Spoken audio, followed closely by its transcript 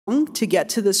to get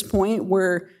to this point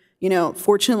where,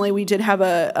 fortunately we did have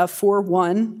a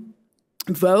 4-1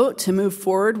 vote to move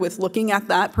forward with looking at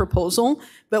that proposal.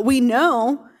 But we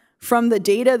know from the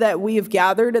data that we have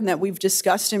gathered and that we've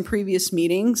discussed in previous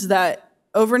meetings that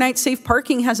overnight safe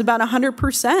parking has about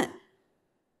 100%.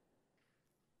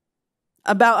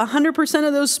 About 100%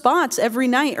 of those spots every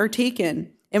night are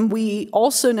taken. And we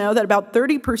also know that about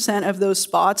 30% of those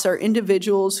spots are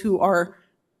individuals who are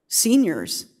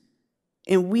seniors.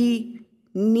 And we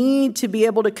need to be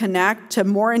able to connect to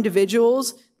more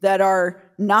individuals that are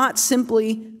not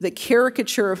simply the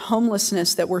caricature of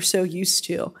homelessness that we're so used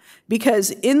to. Because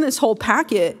in this whole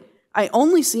packet, I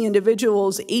only see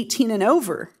individuals 18 and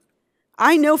over.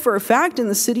 I know for a fact in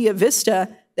the city of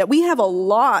Vista that we have a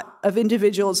lot of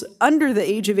individuals under the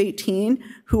age of 18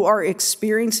 who are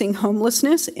experiencing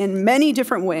homelessness in many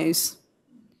different ways.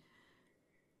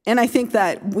 And I think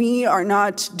that we are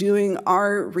not doing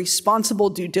our responsible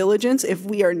due diligence if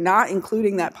we are not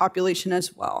including that population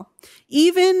as well.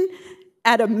 Even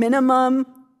at a minimum,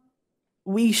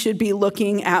 we should be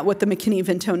looking at what the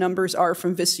McKinney-Vento numbers are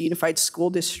from Vista Unified School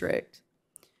District.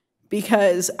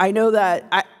 Because I know that,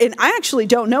 and I actually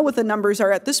don't know what the numbers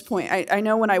are at this point. I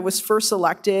know when I was first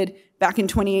elected back in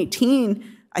 2018,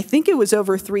 I think it was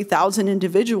over 3,000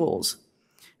 individuals,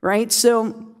 right?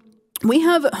 So we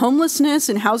have homelessness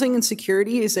and housing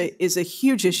insecurity is a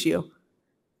huge issue.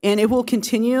 And it will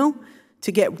continue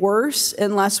to get worse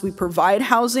unless we provide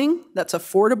housing that's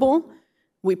affordable.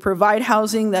 We provide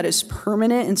housing that is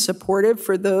permanent and supportive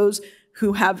for those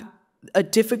who have a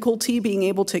difficulty being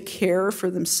able to care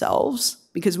for themselves,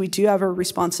 because we do have a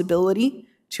responsibility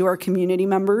to our community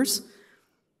members.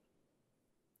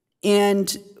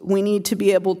 And we need to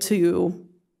be able to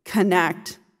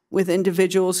connect with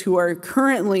individuals who are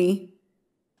currently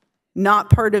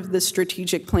not part of the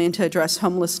strategic plan to address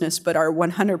homelessness, but are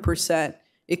 100%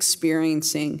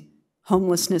 experiencing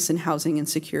homelessness and housing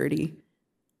insecurity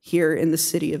here in the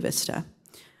city of Vista.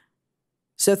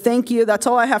 So thank you. That's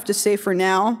all I have to say for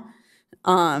now.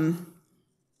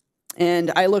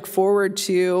 And I look forward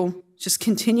to just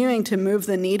continuing to move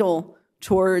the needle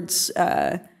towards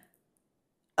a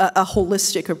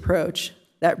holistic approach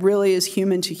that really is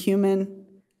human to human,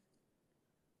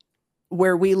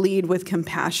 where we lead with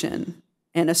compassion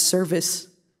and a service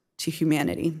to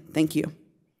humanity. Thank you.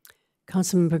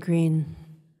 Councilmember Green.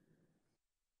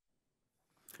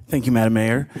 Thank you, Madam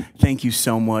Mayor. Thank you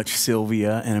so much,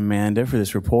 Sylvia and Amanda, for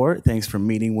this report. Thanks for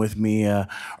meeting with me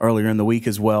earlier in the week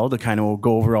as well to kind of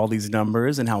go over all these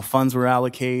numbers and how funds were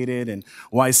allocated and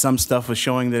why some stuff was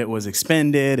showing that it was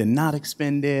expended and not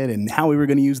expended and how we were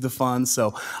going to use the funds.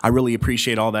 So I really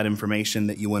appreciate all that information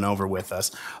that you went over with us.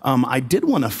 I did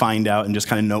want to find out and just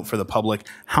kind of note for the public,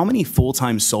 how many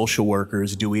full-time social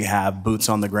workers do we have boots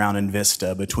on the ground in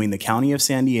Vista between the County of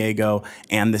San Diego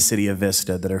and the City of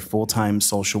Vista that are full-time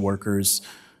social workers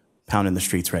pounding the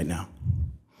streets right now?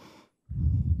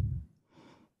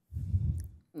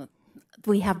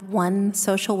 We have one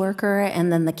social worker,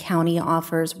 and then the county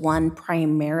offers one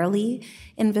primarily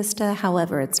in Vista.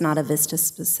 However, it's not a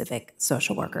Vista-specific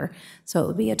social worker, so it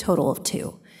would be a total of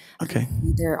 2. Okay.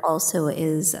 There also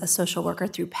is a social worker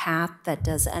through PATH that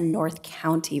does a North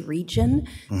County region,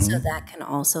 so that can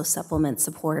also supplement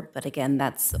support. But again,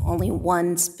 that's only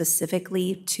one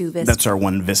specifically to Vista. That's our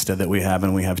one Vista that we have,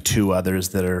 and we have 2 others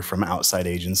that are from outside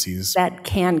agencies. That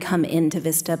can come into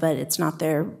Vista, but it's not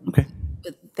their. Okay.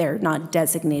 They're not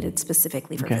designated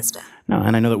specifically for Vista. No,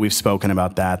 and I know that we've spoken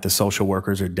about that. The social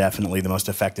workers are definitely the most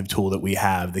effective tool that we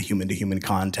have, the human-to-human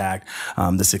contact,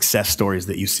 the success stories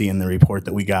that you see in the report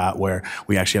that we got, where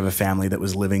we actually have a family that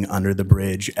was living under the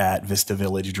bridge at Vista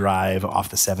Village Drive off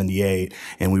the 78,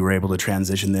 and we were able to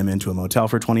transition them into a motel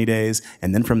for 20 days,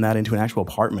 and then from that into an actual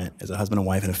apartment as a husband and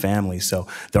wife and a family. So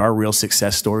there are real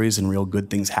success stories and real good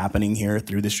things happening here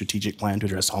through the strategic plan to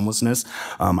address homelessness.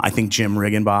 I think Jim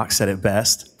Riggenbach said it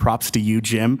best. Props to you,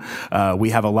 Jim.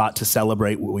 We have a lot to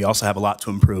celebrate. We also have a lot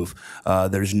to improve.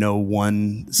 There's no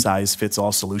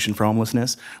one-size-fits-all solution for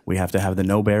homelessness. We have to have the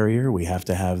no barrier. We have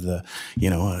to have the,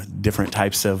 different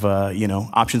types of,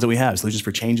 options that we have. Solutions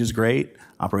for Change is great.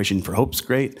 Operation for Hope's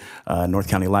great. North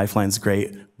County Lifeline's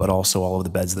great, but also all of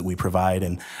the beds that we provide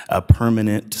and a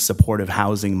permanent supportive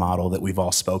housing model that we've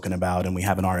all spoken about and we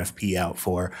have an RFP out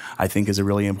for, I think is a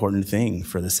really important thing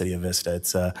for the city of Vista.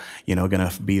 It's, going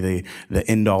to be the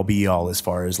end-all be-all as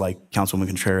far as, like Councilwoman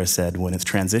Contreras said, when it's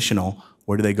transitional,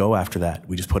 where do they go after that?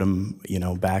 We just put them,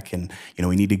 back, and,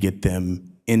 we need to get them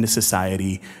into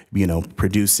society,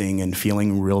 producing and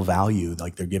feeling real value,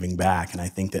 like they're giving back. And I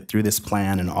think that through this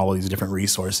plan and all these different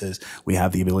resources, we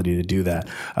have the ability to do that.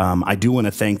 I do want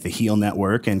to thank the HEAL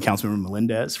Network and Councilmember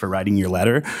Melendez for writing your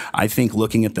letter. I think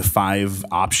looking at the 5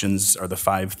 options or the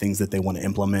 5 things that they want to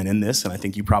implement in this, and I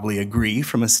think you probably agree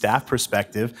from a staff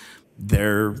perspective,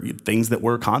 they're things that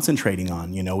we're concentrating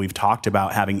on. We've talked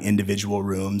about having individual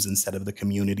rooms instead of the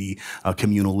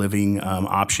communal living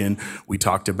option. We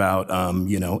talked about,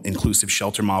 inclusive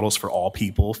shelter models for all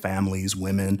people, families,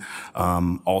 women.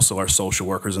 Also our social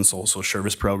workers and social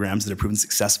service programs that have proven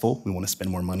successful. We want to spend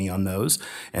more money on those.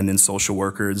 And then social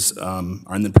workers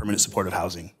are in the permanent supportive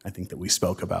housing, I think, that we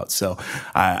spoke about. So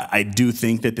I do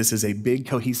think that this is a big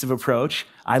cohesive approach.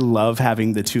 I love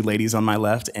having the 2 ladies on my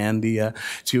left and the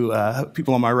 2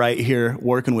 people on my right here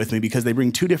working with me, because they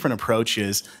bring 2 different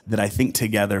approaches that I think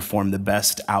together form the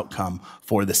best outcome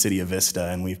for the city of Vista.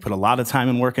 And we've put a lot of time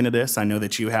and work into this. I know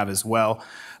that you have as well.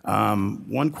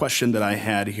 One question that I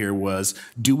had here was,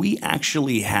 do we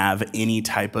actually have any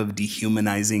type of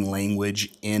dehumanizing language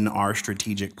in our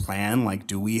strategic plan? Like,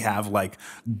 do we have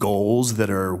goals that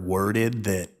are worded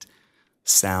that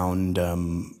sound,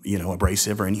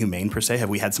 abrasive or inhumane per se? Have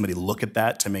we had somebody look at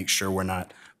that to make sure we're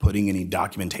not putting any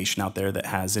documentation out there that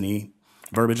has any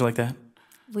verbiage like that?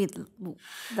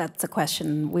 That's a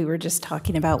question we were just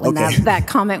talking about when that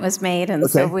comment was made, and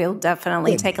so we'll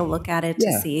definitely take a look at it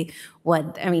to see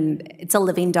what, it's a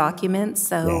living document,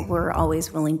 so we're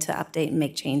always willing to update and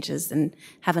make changes and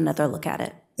have another look at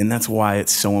it. And that's why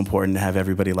it's so important to have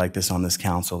everybody like this on this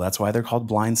council. That's why they're called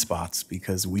blind spots,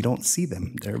 because we don't see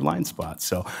them. They're blind spots.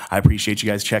 So I appreciate you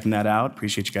guys checking that out.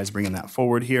 Appreciate you guys bringing that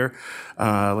forward here.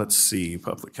 Let's see,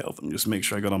 public health. Let me just make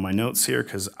sure I got all my notes here,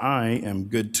 because I am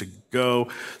good to go.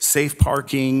 Safe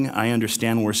parking, I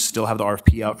understand we still have the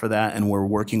RFP out for that, and we're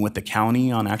working with the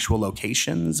county on actual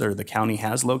locations, or the county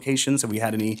has locations. Have we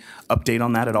had any update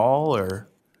on that at all, or?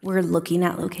 We're looking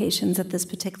at locations at this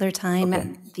particular time.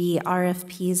 Okay. The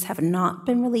RFPs have not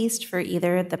been released for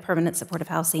either the permanent supportive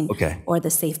housing or the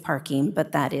safe parking,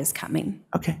 but that is coming.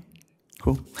 Okay,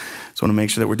 cool. So I want to make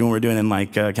sure that we're doing what we're doing. And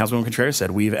like Councilwoman Contreras said,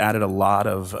 we've added a lot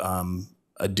of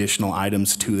additional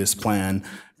items to this plan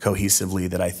cohesively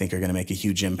that I think are going to make a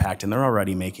huge impact, and they're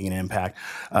already making an impact.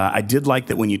 I did like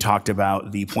that when you talked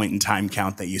about the point in time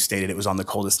count that you stated it was on the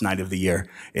coldest night of the year,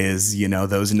 is,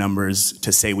 those numbers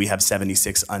to say we have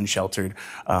 76 unsheltered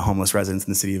homeless residents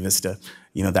in the city of Vista.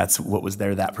 That's what was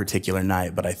there that particular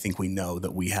night, but I think we know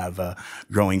that we have a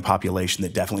growing population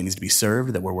that definitely needs to be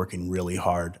served, that we're working really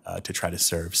hard to try to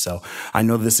serve. So I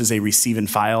know this is a receive and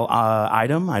file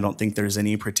item. I don't think there's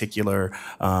any particular,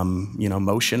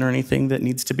 motion or anything that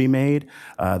needs to be made.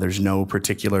 There's no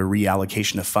particular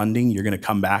reallocation of funding. You're going to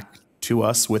come back to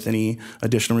us with any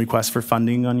additional requests for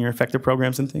funding on your effective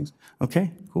programs and things?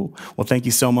 Okay, cool. Well, thank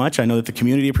you so much. I know that the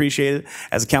community appreciated it.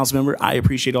 As a council member, I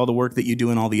appreciate all the work that you do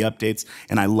and all the updates,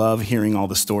 and I love hearing all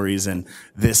the stories and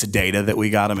this data that we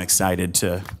got. I'm excited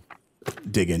to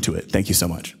dig into it. Thank you so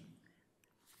much.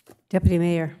 Deputy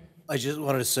Mayor. I just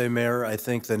wanted to say, Mayor, I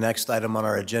think the next item on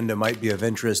our agenda might be of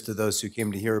interest to those who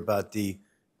came to hear about the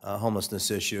homelessness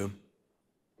issue.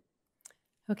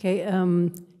 Okay,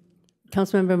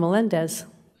 Councilmember Melendez.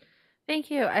 Thank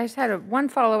you. I just had one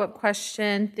follow-up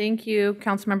question. Thank you,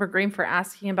 Councilmember Green, for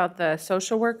asking about the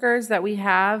social workers that we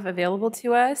have available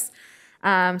to us.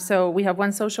 So we have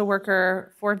one social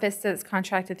worker for Vista that's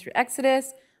contracted through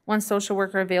Exodus, one social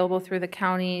worker available through the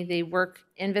county. They work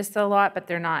in Vista a lot, but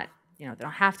they're not, they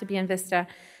don't have to be in Vista.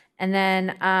 And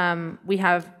then we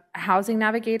have a housing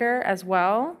navigator as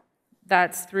well.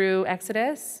 That's through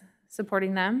Exodus,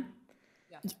 supporting them.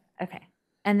 Yeah. Okay.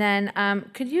 And then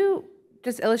could you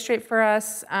just illustrate for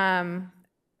us,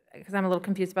 because I'm a little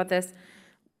confused about this.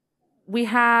 We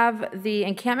have the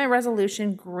Encampment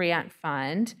Resolution Grant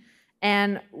Fund,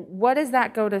 and what does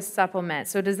that go to supplement?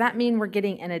 So does that mean we're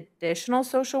getting an additional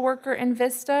social worker in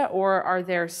Vista, or are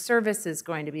their services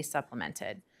going to be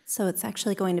supplemented? So it's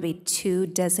actually going to be two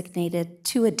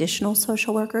additional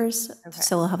social workers. Okay.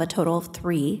 So we'll have a total of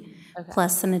 3,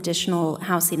 plus an additional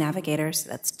housing navigator. So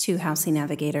that's 2 housing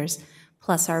navigators,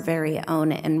 plus our very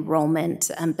own enrollment,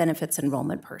 benefits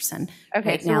enrollment person.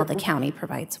 Okay. Right now the county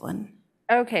provides one.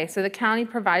 Okay, so the county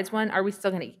provides one. Are we still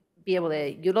going to be able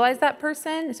to utilize that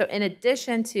person? So in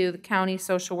addition to the county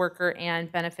social worker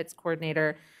and benefits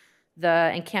coordinator,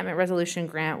 the Encampment Resolution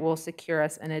Grant will secure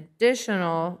us an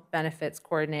additional benefits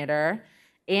coordinator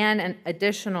and an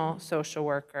additional social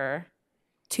worker.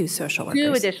 2 social workers.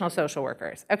 2 additional social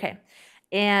workers. Okay.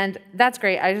 And that's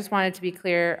great. I just wanted to be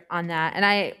clear on that. And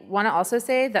I want to also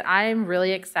say that I'm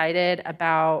really excited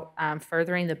about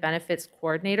furthering the benefits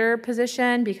coordinator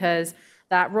position, because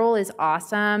That role is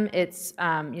awesome. It's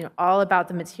all about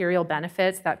the material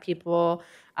benefits that people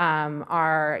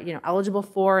are eligible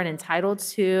for and entitled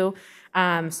to.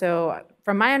 So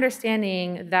from my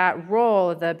understanding, that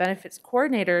role, the benefits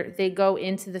coordinator, they go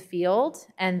into the field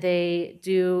and they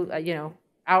do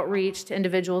outreach to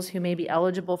individuals who may be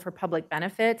eligible for public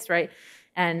benefits, right?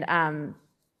 And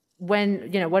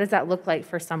what does that look like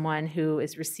for someone who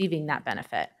is receiving that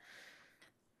benefit?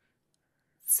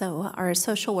 So our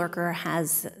social worker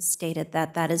has stated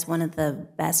that that is one of the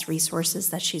best resources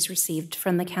that she's received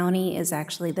from the county, is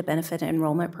actually the benefit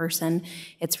enrollment person.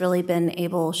 It's really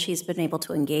she's been able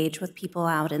to engage with people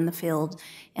out in the field,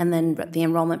 and then the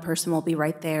enrollment person will be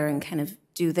right there and kind of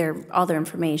do all their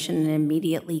information and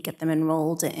immediately get them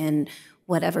enrolled in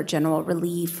whatever general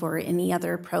relief or any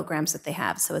other programs that they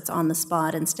have. So it's on the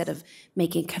spot instead of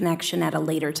making connection at a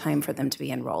later time for them to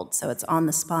be enrolled. So it's on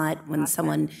the spot when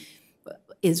someone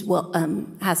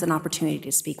has an opportunity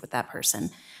to speak with that person.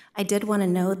 I did want to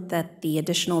note that the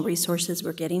additional resources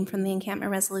we're getting from the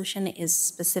encampment resolution is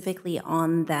specifically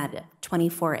on that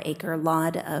 24-acre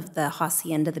lot of the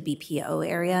Hacienda, the BPO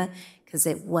area, because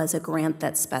it was a grant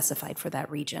that's specified for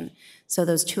that region. So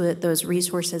those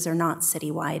resources are not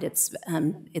citywide. It's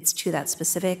to that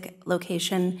specific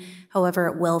location. However,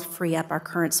 it will free up our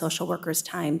current social workers'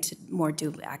 time to more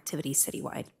do activities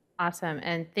citywide. Awesome,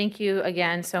 and thank you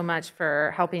again so much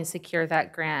for helping secure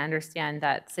that grant. I understand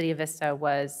that City of Vista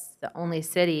was the only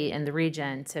city in the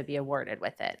region to be awarded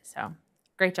with it. So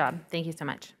great job. Thank you so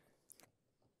much.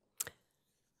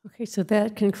 Okay, so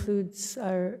that concludes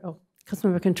our,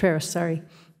 Councilmember Contreras, sorry.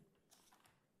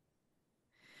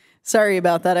 Sorry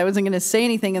about that. I wasn't going to say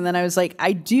anything, and then I was like,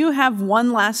 I do have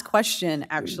one last question,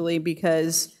 actually,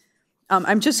 because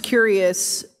I'm just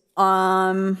curious.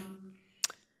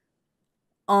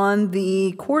 On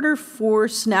the Q4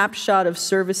 snapshot of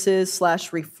services /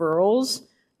 referrals,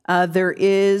 there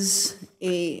is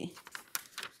a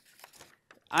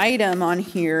item on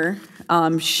here,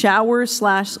 shower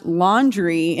 /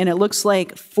 laundry, and it looks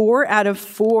like 4 out of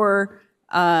 4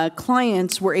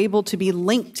 clients were able to be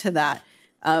linked to that.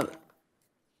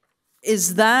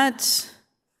 Is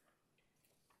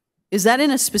that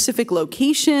in a specific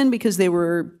location because they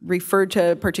were referred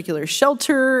to a particular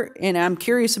shelter? And I'm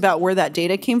curious about where that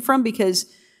data came from, because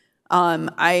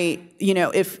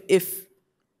if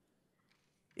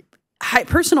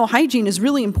personal hygiene is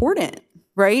really important,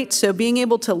 right? So being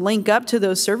able to link up to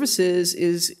those services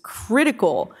is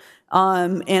critical.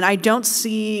 And I don't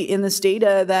see in this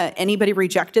data that anybody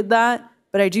rejected that,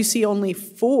 but I do see only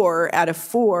 4 out of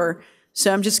 4.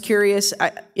 So I'm just curious,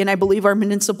 and I believe our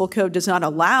municipal code does not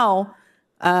allow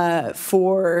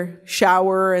for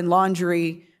shower and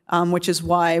laundry, which is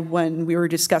why when we were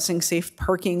discussing safe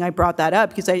parking, I brought that up,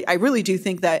 because I really do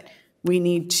think that we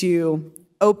need to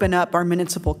open up our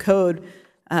municipal code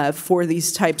for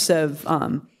these types of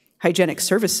hygienic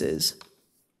services.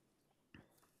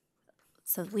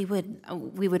 So we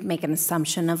would make an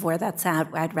assumption of where that's at.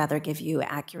 I'd rather give you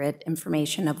accurate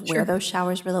information of where those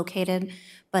showers were located,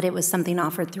 but it was something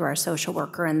offered through our social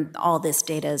worker, and all this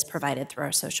data is provided through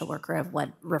our social worker of what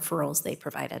referrals they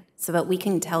provided. So that we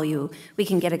can tell you, we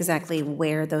can get exactly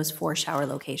where those 4 shower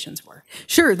locations were.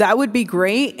 Sure, that would be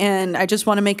great. And I just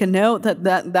want to make a note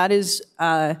that is,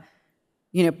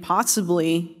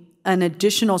 possibly an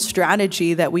additional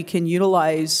strategy that we can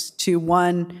utilize to,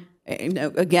 one,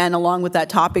 again, along with that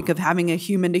topic of having a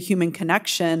human-to-human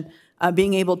connection,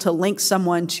 being able to link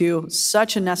someone to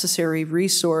such a necessary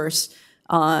resource,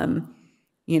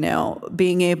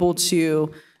 being able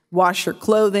to wash your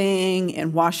clothing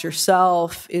and wash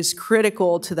yourself is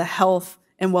critical to the health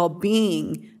and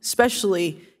well-being,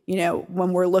 especially,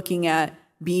 when we're looking at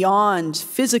beyond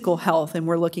physical health and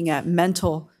we're looking at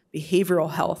mental,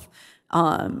 behavioral health.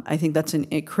 I think that's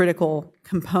a critical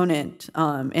component,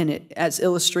 and it, as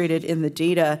illustrated in the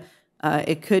data,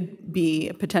 it could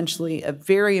be potentially a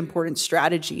very important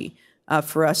strategy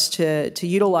for us to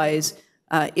utilize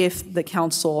if the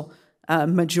council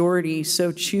majority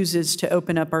so chooses to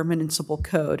open up our municipal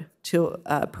code to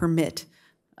permit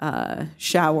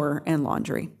shower and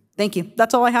laundry. Thank you.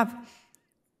 That's all I have.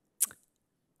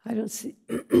 I don't see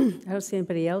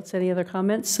anybody else. Any other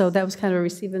comments? So that was kind of a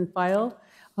receive and file.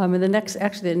 And the next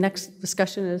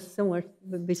discussion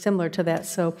would be similar to that.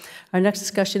 So our next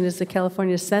discussion is the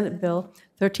California Senate Bill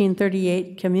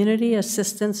 1338, Community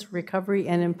Assistance, Recovery,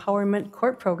 and Empowerment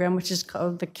Court Program, which is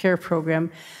called the CARE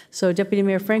Program. So Deputy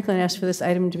Mayor Franklin asked for this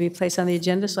item to be placed on the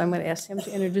agenda, so I'm going to ask him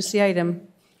to introduce the item.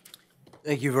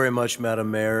 Thank you very much, Madam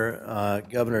Mayor.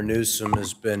 Governor Newsom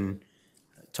has been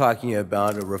talking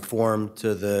about a reform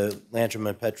to the Landrum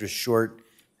and Petrus Short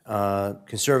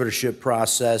conservatorship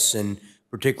process, and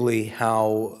particularly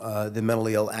how the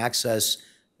mentally ill access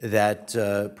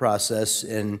that process.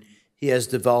 And he has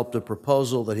developed a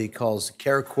proposal that he calls the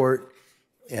Care Court,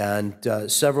 and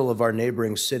several of our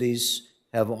neighboring cities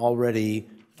have already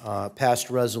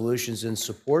passed resolutions in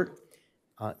support.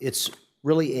 It's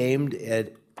really aimed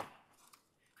at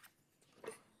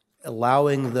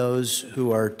allowing those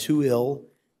who are too ill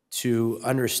to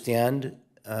understand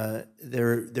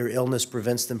their illness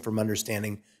prevents them from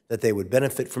understanding that they would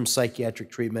benefit from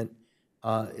psychiatric treatment,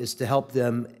 is to help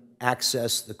them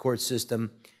access the court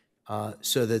system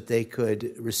so that they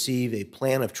could receive a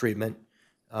plan of treatment,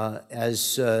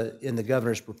 as in the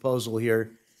governor's proposal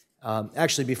here.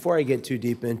 Actually, before I get too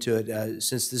deep into it,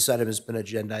 since this item has been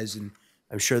agendized, and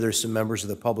I'm sure there's some members of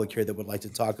the public here that would like to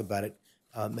talk about it,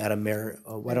 Madam Mayor,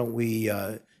 why don't we,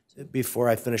 before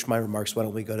I finish my remarks, why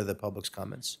don't we go to the public's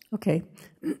comments? Okay.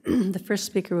 The first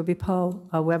speaker will be Paul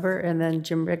Weber, and then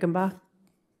Jim Riggenbach.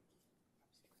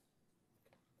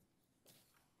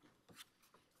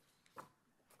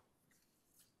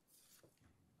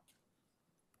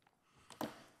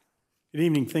 Good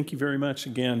evening. Thank you very much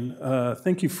again.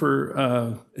 Thank you for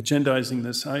agendizing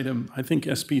this item. I think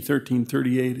SB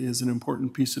 1338 is an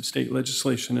important piece of state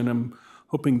legislation, and I'm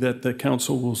hoping that the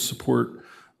council will support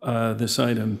this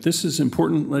item. This is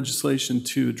important legislation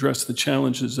to address the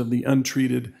challenges of the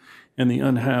untreated and the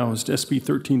unhoused. SB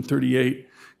 1338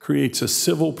 creates a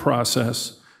civil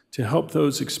process to help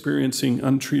those experiencing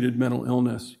untreated mental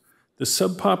illness. The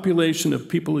subpopulation of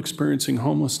people experiencing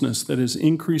homelessness that is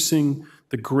increasing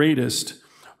the greatest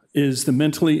is the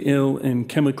mentally ill and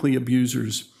chemically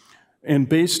abusers. And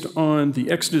based on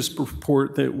the Exodus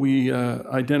report that we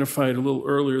identified a little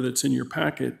earlier that's in your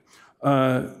packet,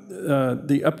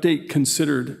 the update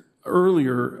considered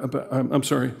earlier,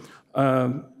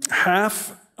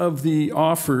 half of the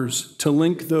offers to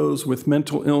link those with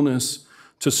mental illness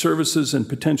to services and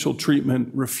potential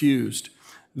treatment refused.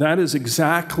 That is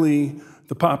exactly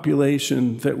the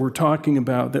population that we're talking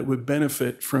about that would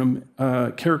benefit from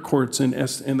care courts and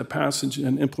the passage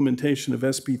and implementation of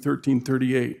SB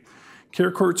 1338.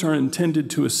 Care courts are intended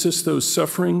to assist those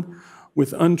suffering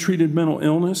with untreated mental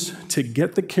illness to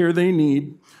get the care they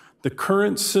need. The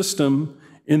current system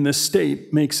in the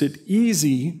state makes it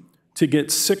easy to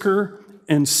get sicker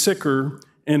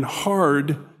and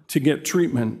hard to get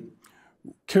treatment.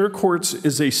 Care courts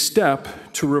is a step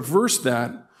to reverse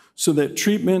that so that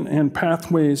treatment and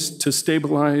pathways to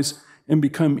stabilize and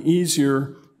becomes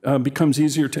easier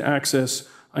to access.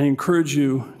 I encourage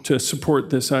you to support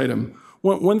this item.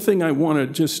 One thing I want to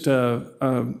just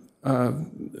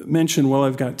mention while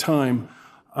I've got time,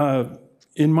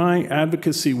 in my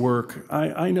advocacy work,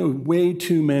 I know way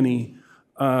too many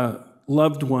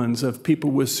loved ones of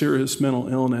people with serious mental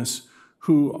illness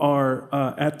who are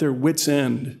at their wits'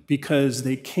 end because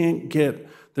they can't get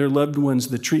their loved ones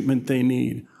the treatment they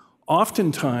need.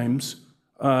 Oftentimes,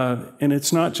 and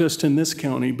it's not just in this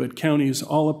county, but counties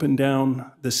all up and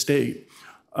down the state,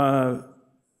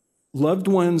 loved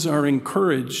ones are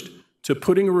encouraged to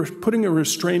putting a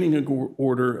restraining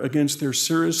order against their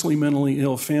seriously mentally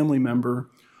ill family member,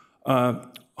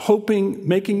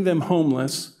 making them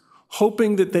homeless,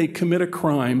 hoping that they commit a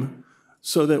crime,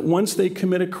 so that once they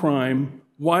commit a crime,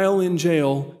 while in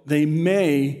jail, they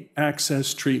may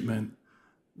access treatment.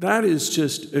 That is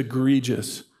just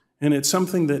egregious. And it's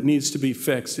something that needs to be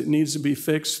fixed. It needs to be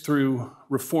fixed through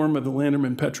reform of the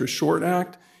Landerman-Petra Short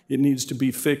Act. It needs to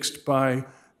be fixed by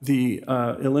the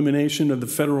elimination of the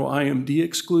federal IMD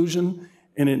exclusion.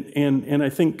 And I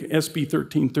think SB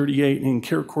 1338 in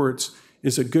care courts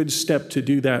is a good step to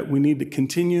do that. We need to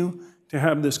continue to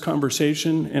have this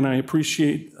conversation, and I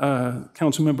appreciate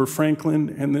Councilmember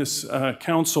Franklin and this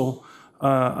council.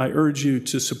 I urge you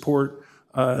to support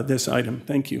this item.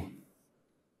 Thank you.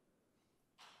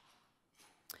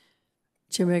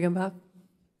 Jim Riggenbach.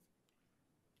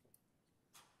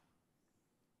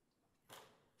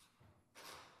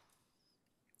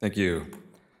 Thank you.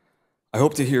 I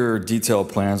hope to hear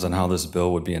detailed plans on how this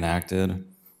bill would be enacted.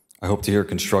 I hope to hear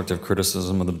constructive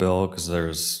criticism of the bill because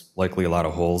there's likely a lot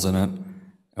of holes in it.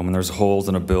 And when there's holes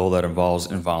in a bill that involves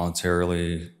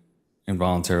involuntarily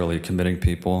committing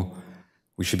people,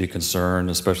 we should be concerned,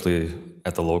 especially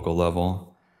at the local level.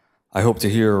 I hope to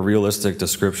hear a realistic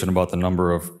description about the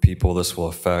number of people this will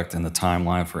affect and the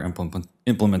timeline for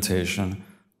implementation,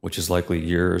 which is likely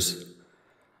years.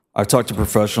 I've talked to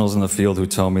professionals in the field who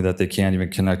tell me that they can't even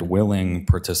connect willing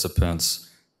participants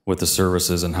with the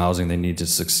services and housing they need to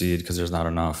succeed because there's not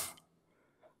enough.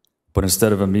 But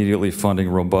instead of immediately funding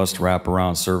robust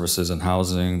wraparound services and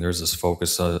housing, there's this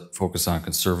focus on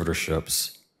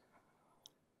conservatorships.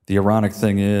 The ironic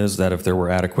thing is that if there were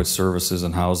adequate services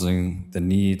and housing, the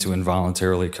need to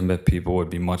involuntarily commit people would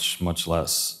be much, much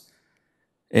less.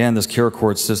 And this care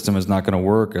court system is not going to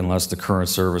work unless the current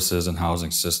services and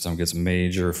housing system gets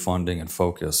major funding and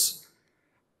focus.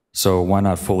 So why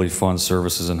not fully fund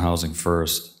services and housing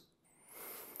first?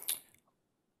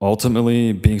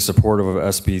 Ultimately, being supportive of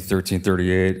SB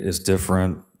 1338 is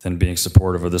different than being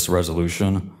supportive of this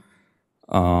resolution.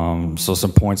 So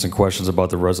some points and questions about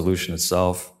the resolution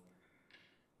itself.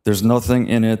 There's nothing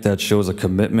in it that shows a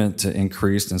commitment to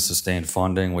increased and sustained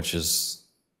funding, which is,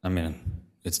 I mean,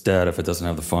 it's dead if it doesn't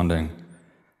have the funding.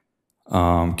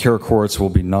 Care courts will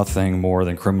be nothing more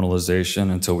than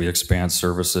criminalization until we expand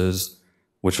services,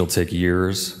 which will take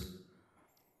years.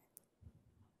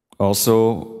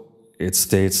 Also, it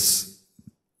states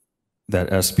that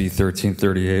SB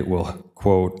 1338 will,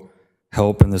 quote,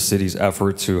 help in the city's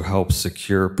effort to help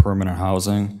secure permanent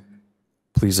housing.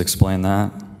 Please explain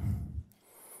that.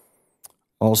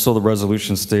 Also, the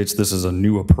resolution states this is a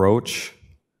new approach.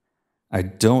 I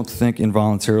don't think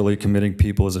involuntarily committing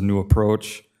people is a new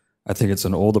approach. I think it's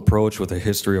an old approach with a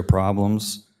history of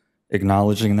problems.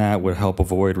 Acknowledging that would help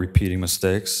avoid repeating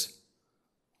mistakes.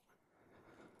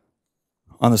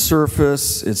 On the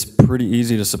surface, it's pretty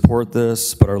easy to support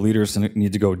this, but our leaders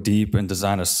need to go deep and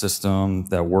design a system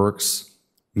that works.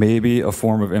 Maybe a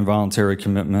form of involuntary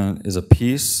commitment is a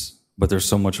piece, but there's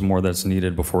so much more that's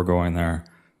needed before going there.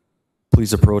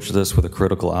 Please approach this with a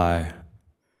critical eye.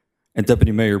 And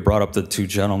Deputy Mayor brought up the two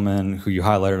gentlemen who you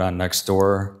highlighted on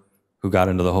Nextdoor, who got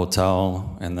into the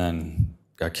hotel and then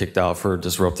got kicked out for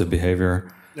disruptive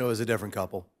behavior. It was a different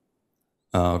couple.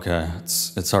 Oh, okay,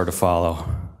 it's hard to follow.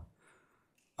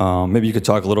 Maybe you could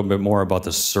talk a little bit more about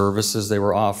the services they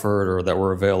were offered or that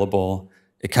were available.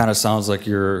 It kind of sounds like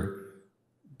you're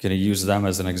going to use them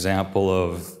as an example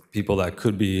of people that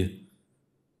could be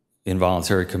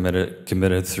involuntary committed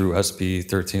through SB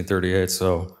 1338.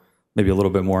 So maybe a little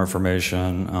bit more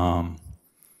information.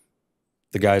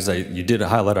 The guys that you did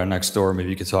highlight on Nextdoor,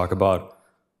 maybe you could talk about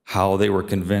how they were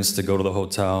convinced to go to the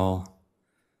hotel,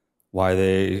 why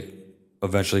they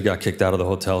eventually got kicked out of the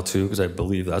hotel too, because I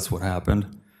believe that's what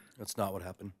happened. That's not what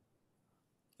happened.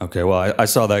 Okay, well, I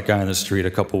saw that guy in the street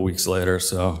a couple weeks later,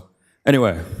 so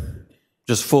anyway,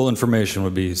 just full information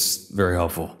would be very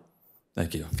helpful.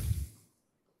 Thank you.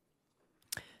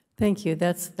 Thank you.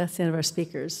 That's the end of our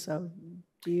speakers. So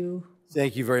do you?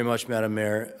 Thank you very much, Madam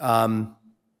Mayor. I'm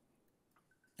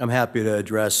happy to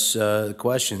address the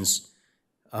questions.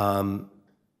 That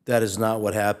is not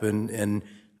what happened, and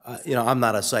you know, I'm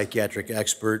not a psychiatric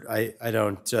expert. I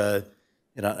don't,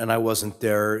 you know, and I wasn't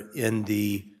there in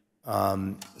the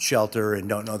shelter and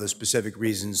don't know the specific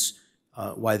reasons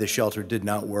why the shelter did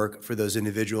not work for those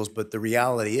individuals. But the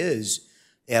reality is,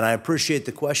 and I appreciate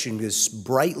the question because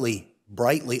brightly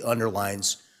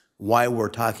underlines why we're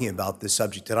talking about this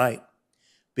subject tonight.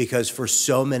 Because for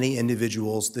so many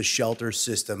individuals, the shelter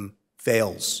system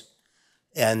fails,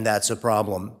 and that's a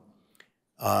problem.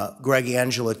 Greg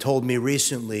Angela told me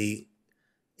recently,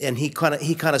 and he kind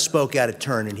of spoke out of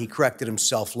turn, and he corrected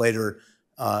himself later,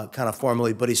 kind of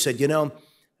formally, but he said, you know,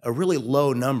 a really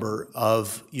low number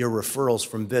of your referrals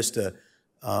from Vista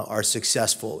are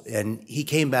successful. And he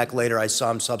came back later, I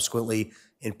saw him subsequently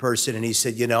in person, and he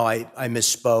said, you know, I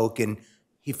misspoke, and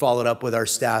he followed up with our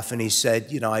staff, and he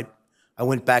said, you know, I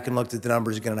went back and looked at the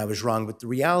numbers again, and I was wrong. But the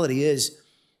reality is,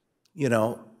 you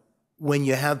know, when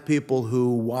you have people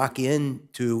who walk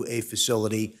into a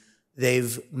facility,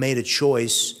 they've made a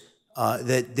choice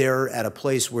that they're at a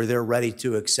place where they're ready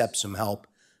to accept some help.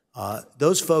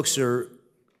 Those folks are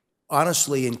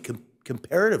honestly and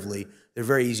comparatively, they're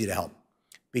very easy to help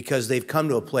because they've come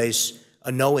to a place,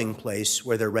 a knowing place,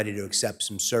 where they're ready to accept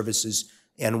some services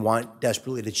and want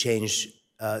desperately to change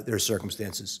their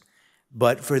circumstances.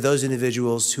 But for those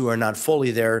individuals who are not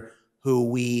fully there, who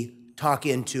we talk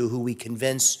into, who we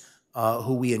convince,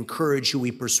 who we encourage, who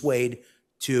we persuade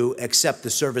to accept the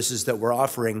services that we're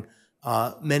offering,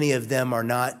 many of them are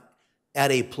not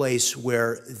at a place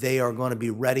where they are going to be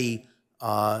ready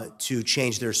to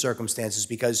change their circumstances,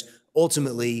 because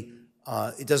ultimately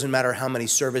it doesn't matter how many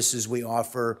services we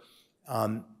offer.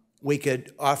 We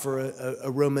could offer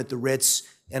a room at the Ritz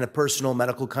and a personal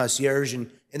medical concierge, and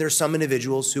there's some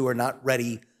individuals who are not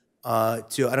ready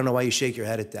to, I don't know why you shake your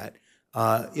head at that.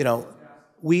 You know,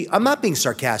 I'm not being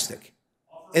sarcastic.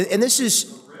 And this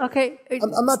is, okay.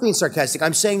 I'm not being sarcastic.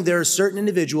 I'm saying there are certain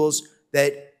individuals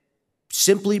that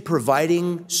simply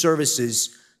providing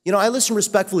services, you know, I listen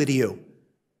respectfully to you,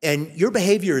 and your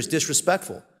behavior is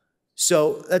disrespectful.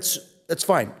 So that's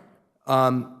fine.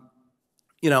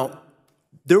 You know,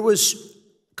 there was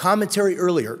commentary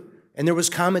earlier and there was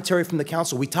commentary from the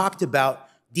council. We talked about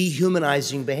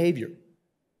dehumanizing behavior,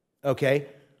 okay?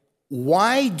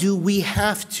 Why do we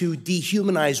have to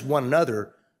dehumanize one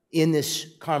another in this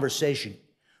conversation?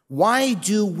 Why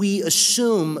do we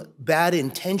assume bad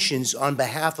intentions on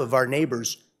behalf of our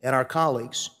neighbors and our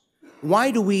colleagues?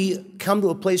 Why do we come to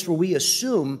a place where we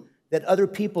assume that other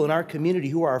people in our community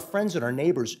who are our friends and our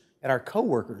neighbors and our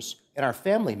coworkers and our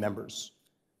family members,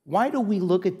 why do we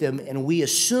look at them and we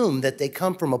assume that they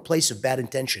come from a place of bad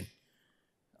intention?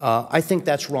 I think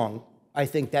that's wrong. I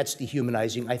think that's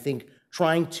dehumanizing. I think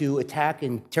trying to attack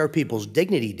and tear people's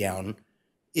dignity down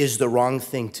is the wrong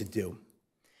thing to do.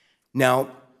 Now,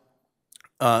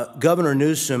 Governor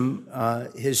Newsom,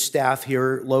 his staff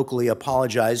here locally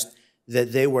apologized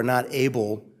that they were not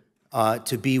able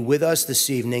to be with us this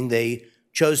evening. They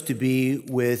chose to be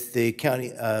with the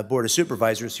County Board of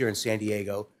Supervisors here in San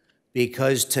Diego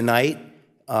because tonight,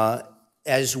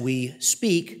 as we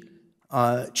speak,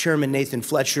 Chairman Nathan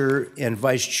Fletcher and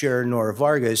Vice Chair Nora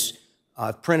Vargas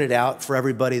printed out for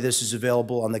everybody. This is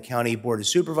available on the County Board of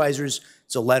Supervisors.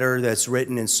 It's a letter that's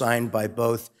written and signed by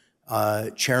both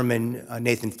Chairman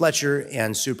Nathan Fletcher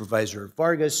and Supervisor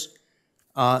Vargas.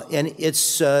 And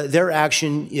it's their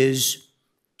action is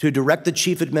to direct the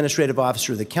Chief Administrative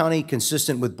Officer of the county,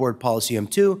 consistent with Board Policy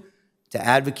M2, to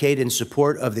advocate in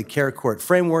support of the Care Court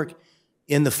framework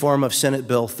in the form of Senate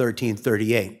Bill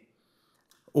 1338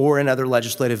 or another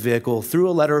legislative vehicle through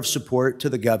a letter of support to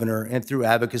the governor and through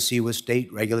advocacy with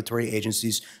state regulatory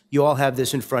agencies. You all have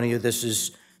this in front of you. This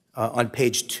is on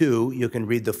page 2. You can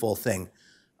read the full thing.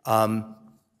 I've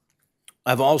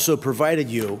also provided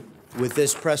you with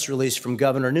this press release from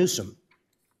Governor Newsom,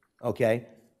 okay?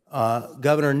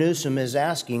 Governor Newsom is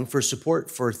asking for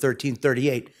support for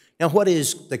 1338. Now, what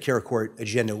is the Care Court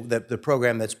agenda, the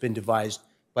program that's been devised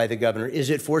by the governor? Is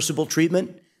it forcible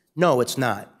treatment? No, it's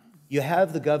not. You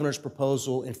have the governor's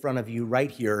proposal in front of you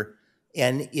right here,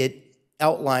 and it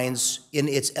outlines in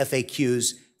its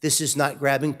FAQs, this is not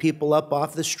grabbing people up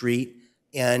off the street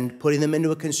and putting them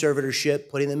into a conservatorship,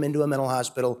 putting them into a mental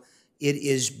hospital. It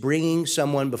is bringing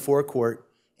someone before court,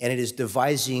 and it is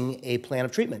devising a plan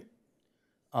of treatment.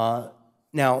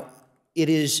 Now, it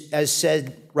is, as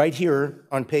said right here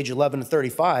on page 11 of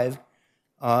 35,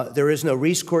 there is no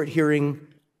Reese court hearing.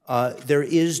 There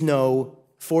is no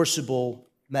forcible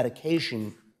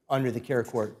medication under the Care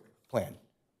Court plan.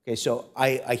 Okay, so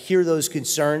I hear those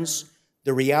concerns.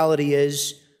 The reality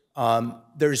is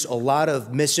there's a lot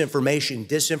of misinformation,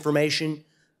 disinformation.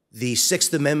 The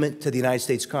Sixth Amendment to the United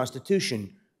States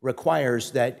Constitution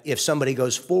requires that if somebody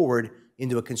goes forward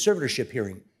into a conservatorship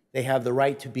hearing, they have the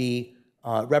right to be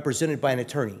represented by an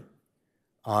attorney.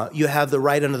 You have the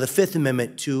right under the Fifth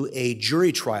Amendment to a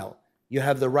jury trial. You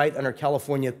have the right under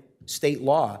California state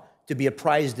law to be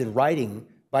apprised in writing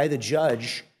by the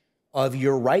judge of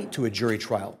your right to a jury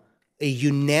trial. A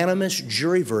unanimous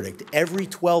jury verdict every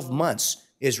 12 months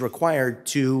is required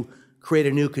to create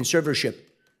a new conservatorship.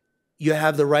 You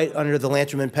have the right under the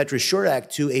Lanterman Petrus Short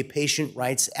Act to a patient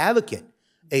rights advocate,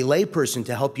 a layperson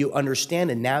to help you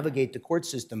understand and navigate the court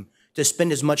system, to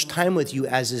spend as much time with you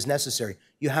as is necessary.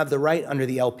 You have the right under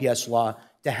the LPS law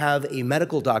to have a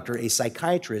medical doctor, a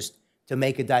psychiatrist, to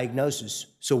make a diagnosis.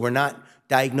 So we're not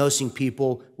diagnosing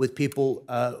people with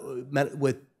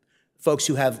folks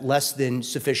who have less than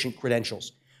sufficient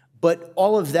credentials. But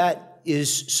all of that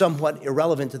is somewhat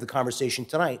irrelevant to the conversation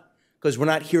tonight, because we're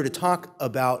not here to talk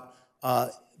about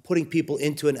putting people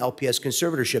into an LPS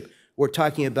conservatorship. We're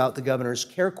talking about the governor's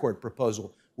Care Court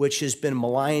proposal, which has been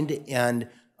maligned and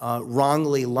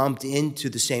wrongly lumped into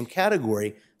the same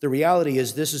category. The reality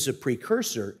is this is a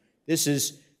precursor. This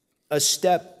is a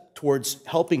step towards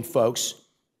helping folks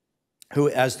who,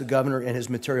 as the governor in his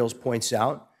materials points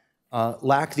out,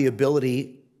 lack the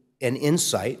ability and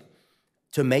insight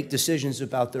to make decisions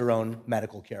about their own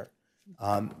medical care.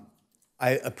 I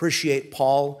appreciate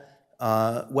Paul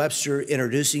Webster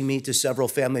introducing me to several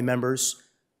family members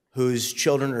whose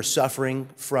children are suffering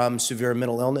from severe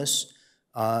mental illness,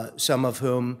 some of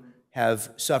whom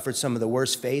have suffered some of the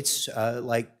worst fates,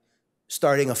 like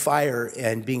starting a fire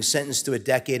and being sentenced to a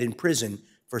decade in prison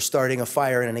for starting a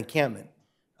fire in an encampment.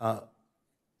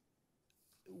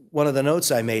 One of the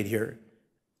notes I made here,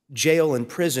 jail and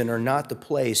prison are not the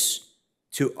place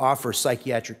to offer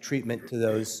psychiatric treatment to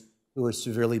those who are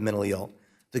severely mentally ill.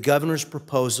 The governor's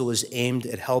proposal is aimed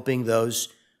at helping those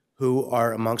who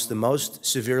are amongst the most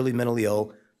severely mentally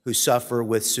ill, who suffer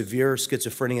with severe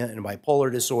schizophrenia and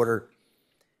bipolar disorder.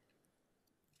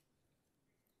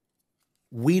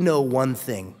 We know one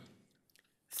thing.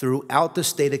 Throughout the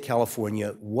state of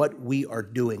California, what we are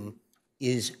doing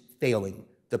is failing.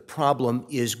 The problem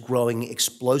is growing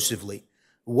explosively.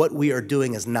 what we are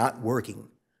doing is not working.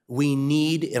 We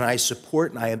need, and I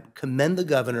support and I commend the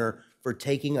governor for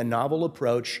taking a novel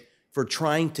approach, for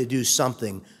trying to do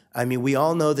something. I mean, we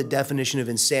all know the definition of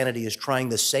insanity is trying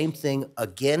the same thing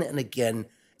again and again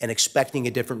and expecting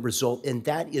a different result, and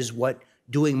that is what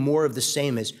doing more of the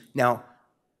same is. Now,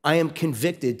 I am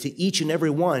convicted to each and every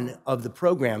one of the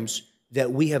programs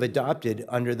that we have adopted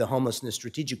under the Homelessness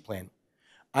Strategic Plan.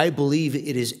 I believe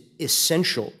it is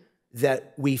essential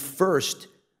that we first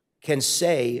can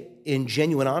say in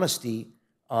genuine honesty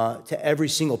to every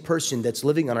single person that's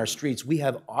living on our streets, we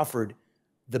have offered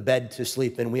the bed to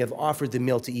sleep in, we have offered the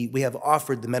meal to eat, we have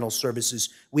offered the mental services,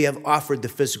 we have offered the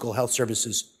physical health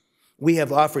services, we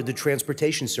have offered the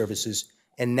transportation services,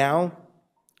 and now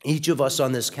each of us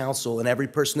on this council and every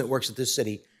person that works at this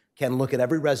city can look at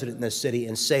every resident in this city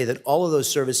and say that all of those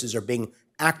services are being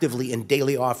actively and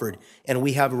daily offered. And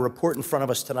we have a report in front of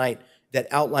us tonight that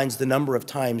outlines the number of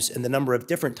times and the number of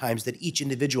different times that each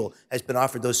individual has been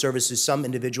offered those services. Some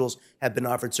individuals have been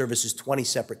offered services 20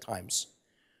 separate times.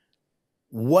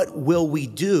 What will we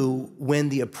do when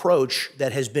the approach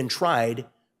that has been tried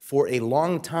for a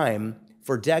long time,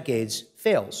 for decades,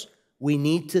 fails? We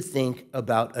need to think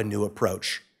about a new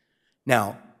approach.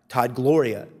 Now, Todd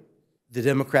Gloria, the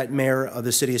Democrat mayor of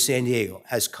the city of San Diego,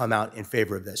 has come out in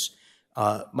favor of this.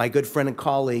 My good friend and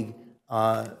colleague,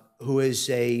 who is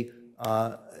a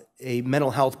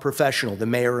mental health professional, the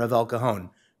mayor of El Cajon,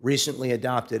 recently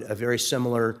adopted a very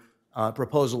similar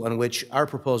proposal on which our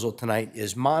proposal tonight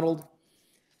is modeled.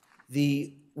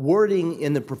 The wording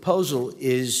in the proposal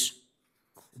is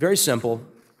very simple.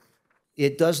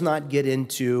 It does not get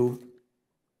into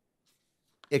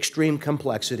extreme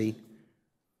complexity.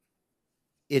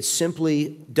 It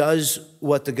simply does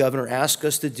what the governor asked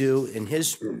us to do in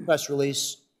his press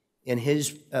release, in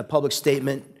his public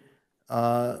statement,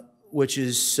 which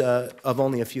is of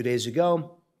only a few days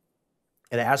ago.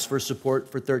 It asks for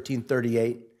support for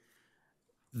 1338.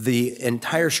 The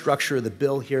entire structure of the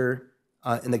bill here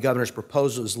in the governor's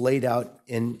proposal is laid out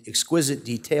in exquisite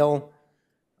detail.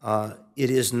 It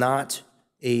is not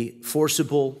a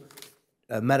forcible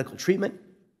medical treatment.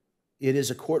 It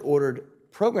is a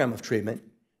court-ordered program of treatment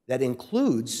that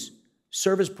includes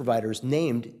service providers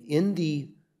named in the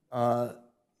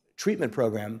treatment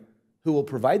program who will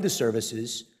provide the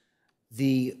services.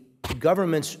 The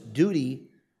government's duty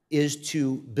is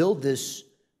to build this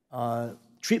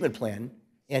treatment plan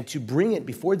and to bring it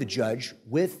before the judge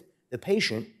with the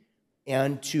patient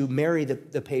and to marry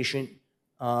the patient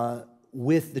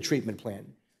with the treatment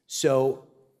plan. So,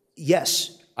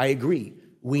 yes, I agree.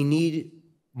 We need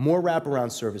more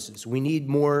wraparound services. We need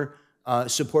more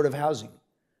supportive housing.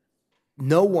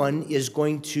 No one is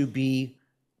going to be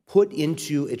put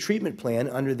into a treatment plan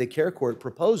under the Care Court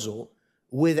proposal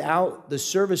without the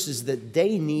services that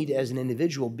they need as an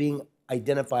individual being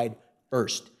identified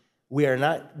first. We are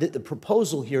not, the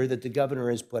proposal here that the governor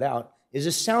has put out is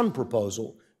a sound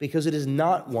proposal because it is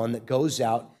not one that goes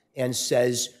out and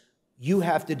says, you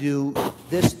have to do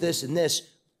this, this, and this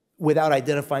without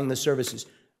identifying the services.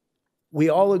 We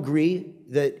all agree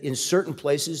that in certain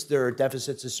places there are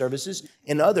deficits of services,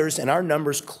 in others, and our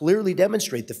numbers clearly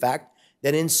demonstrate the fact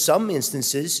that in some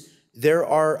instances there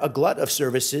are a glut of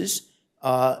services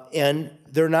and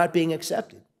they're not being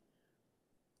accepted.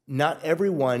 Not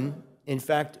everyone, in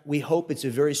fact, we hope it's a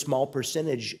very small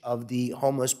percentage of the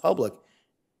homeless public,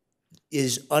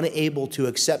 is unable to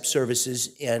accept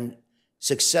services and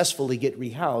successfully get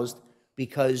rehoused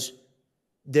because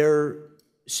their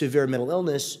severe mental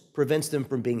illness prevents them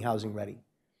from being housing ready.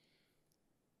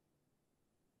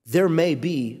 There may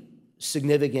be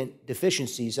significant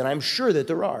deficiencies, and I'm sure that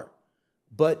there are,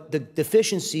 but the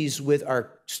deficiencies with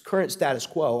our current status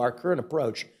quo, our current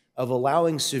approach of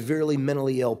allowing severely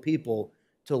mentally ill people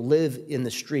to live in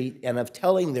the street and of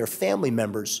telling their family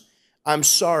members, I'm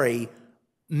sorry,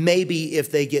 maybe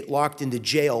if they get locked into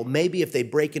jail, maybe if they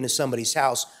break into somebody's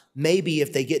house, maybe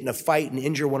if they get in a fight and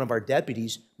injure one of our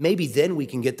deputies, maybe then we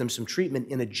can get them some treatment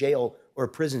in a jail or a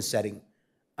prison setting.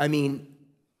 I mean,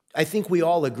 I think we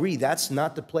all agree that's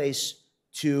not the place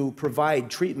to provide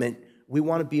treatment. We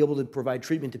want to be able to provide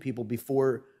treatment to people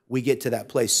before we get to that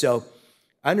place. So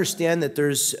I understand that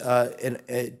there's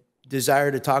a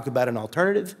desire to talk about an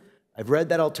alternative. I've read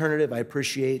that alternative. I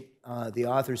appreciate the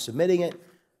author submitting it.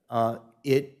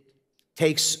 It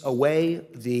takes away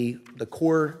the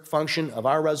core function of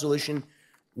our resolution,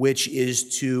 which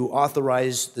is to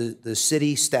authorize the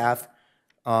city staff.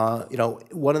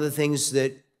 One of the things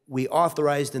that we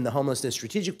authorized in the Homelessness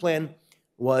Strategic Plan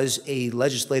was a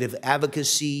legislative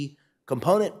advocacy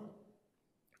component.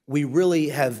 We really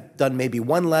have done maybe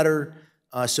one letter,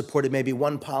 supported maybe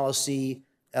one policy,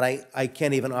 and I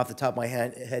can't even off the top of my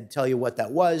head tell you what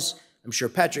that was. I'm sure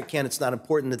Patrick can. It's not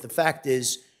important. That the fact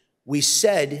is, we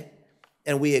said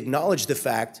and we acknowledge the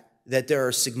fact that there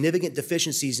are significant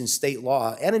deficiencies in state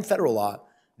law and in federal law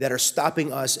that are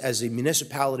stopping us as a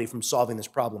municipality from solving this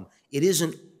problem. It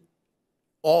isn't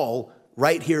all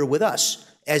right here with us,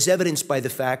 as evidenced by the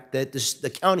fact that the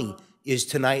county is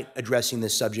tonight addressing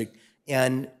this subject.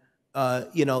 And,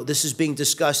 this is being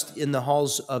discussed in the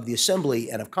halls of the Assembly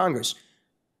and of Congress.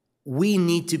 We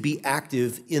need to be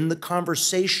active in the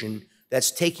conversation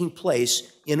that's taking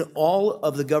place in all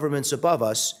of the governments above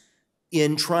us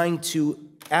in trying to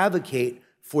advocate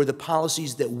for the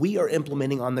policies that we are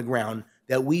implementing on the ground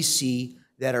that we see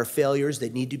that are failures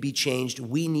that need to be changed.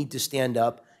 We need to stand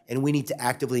up and we need to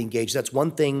actively engage. That's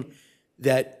one thing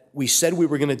that we said we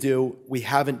were going to do. We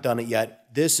haven't done it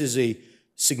yet. This is a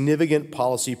significant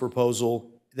policy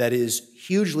proposal that is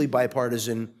hugely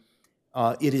bipartisan.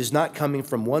 It is not coming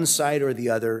from one side or the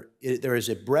other. There is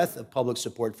a breadth of public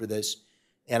support for this,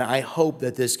 and I hope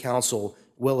that this council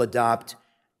will adopt.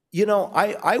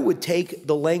 I would take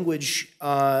the language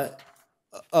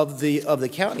of the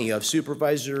county, of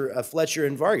Supervisor Fletcher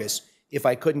and Vargas, if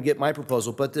I couldn't get my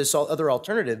proposal. But this other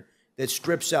alternative that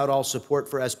strips out all support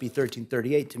for SB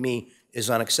 1338 to me is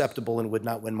unacceptable and would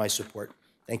not win my support.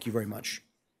 Thank you very much.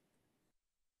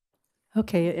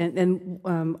 Okay, and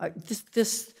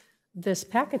this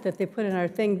packet that they put in our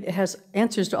thing has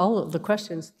answers to all of the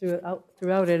questions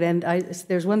throughout it, and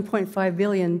there's $1.5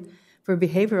 billion for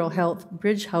behavioral health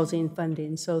bridge housing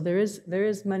funding. So there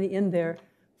is money in there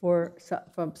for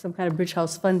some kind of bridge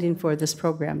house funding for this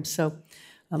program. So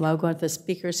I'll go on to the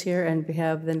speakers here, and we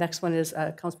have the next one is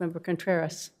Councilmember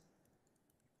Contreras.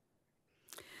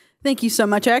 Thank you so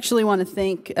much. I actually want to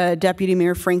thank Deputy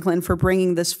Mayor Franklin for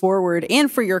bringing this forward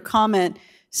and for your comment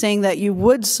saying that you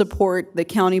would support the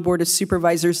County Board of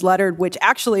Supervisors letter, which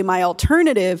actually my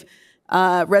alternative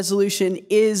resolution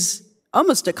is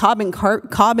almost a carbon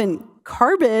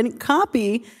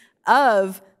copy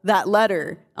of that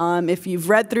letter. If you've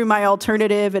read through my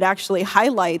alternative, it actually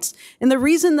highlights. And the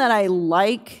reason that I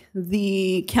like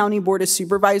the County Board of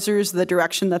Supervisors, the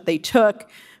direction that they took,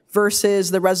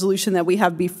 versus the resolution that we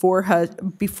have before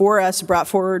us brought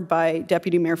forward by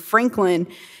Deputy Mayor Franklin,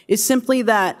 is simply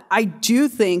that I do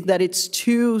think that it's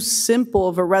too simple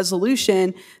of a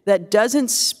resolution that doesn't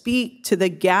speak to the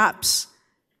gaps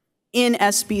in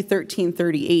SB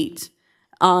 1338.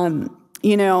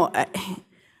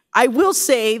 I will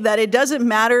say that it doesn't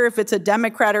matter if it's a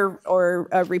Democrat or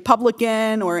a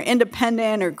Republican or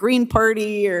independent or Green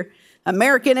Party or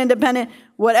American Independent,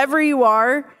 whatever you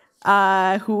are,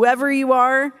 whoever you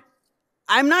are,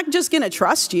 I'm not just going to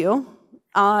trust you.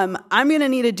 I'm going to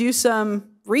need to do some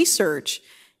research.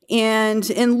 And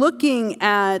in looking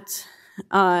at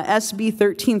SB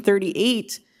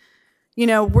 1338,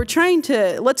 we're trying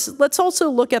to, let's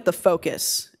also look at the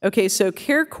focus. Okay, so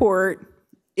Care Court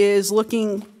is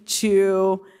looking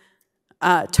to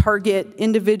target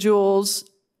individuals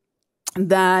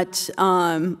that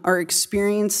are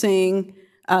experiencing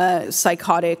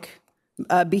psychotic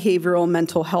behavioral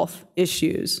mental health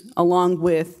issues, along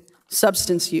with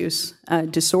substance use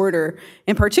disorder,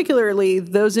 and particularly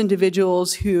those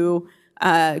individuals who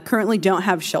currently don't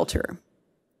have shelter.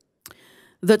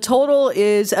 The total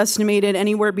is estimated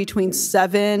anywhere between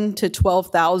 7,000 to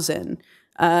 12,000.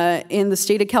 In the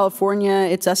state of California,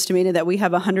 it's estimated that we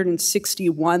have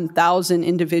 161,000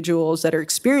 individuals that are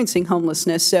experiencing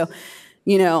homelessness. So,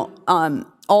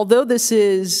 although this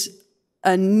is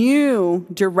a new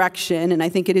direction, and I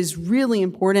think it is really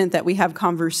important that we have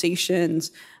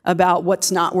conversations about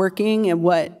what's not working and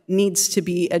what needs to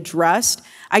be addressed.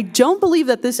 I don't believe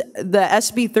that the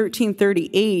SB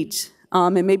 1338,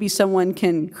 and maybe someone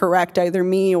can correct either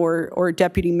me or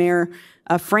Deputy Mayor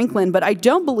Franklin, but I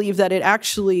don't believe that it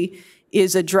actually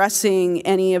is addressing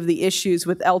any of the issues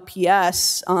with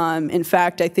LPS. In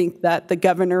fact, I think that the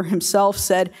governor himself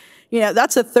said,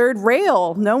 that's a third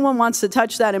rail. No one wants to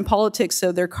touch that in politics,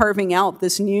 so they're carving out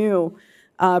this new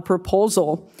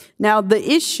proposal. Now, the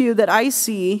issue that I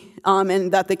see,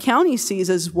 and that the county sees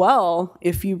as well,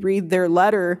 if you read their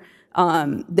letter,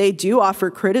 they do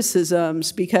offer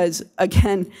criticisms because,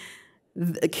 again,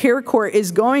 the Care Court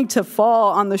is going to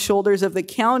fall on the shoulders of the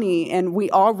county, and we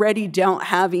already don't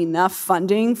have enough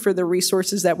funding for the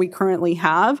resources that we currently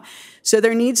have. So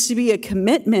there needs to be a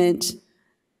commitment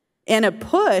and a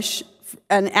push,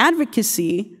 an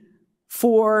advocacy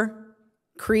for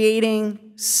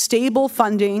creating stable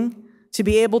funding to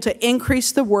be able to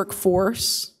increase the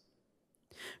workforce,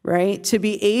 right? To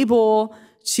be able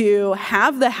to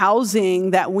have the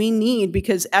housing that we need,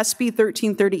 because SB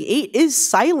 1338 is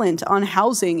silent on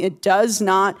housing. It does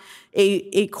not,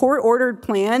 a court-ordered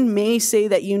plan may say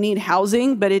that you need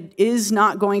housing, but it is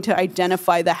not going to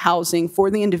identify the housing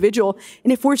for the individual.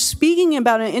 And if we're speaking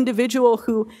about an individual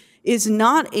who is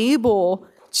not able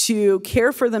to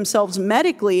care for themselves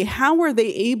medically, how are they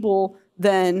able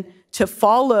then to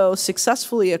follow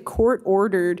successfully a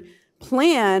court-ordered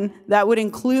plan that would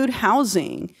include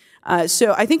housing?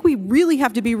 So I think we really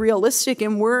have to be realistic,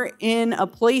 and we're in a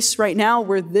place right now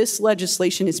where this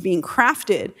legislation is being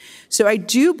crafted. So I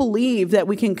do believe that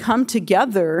we can come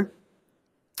together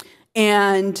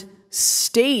and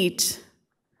state,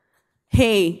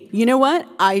 hey, you know what?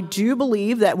 I do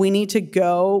believe that we need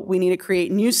to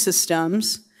create new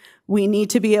systems. We need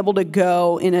to be able to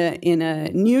go in a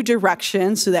new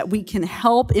direction so that we can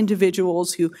help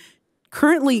individuals who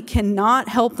currently cannot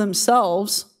help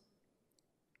themselves.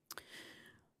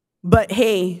 But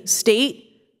hey,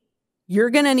 state, you're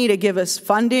going to need to give us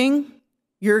funding.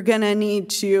 You're going to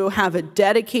need to have a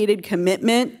dedicated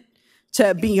commitment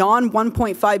to beyond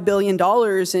 $1.5 billion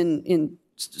in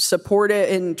support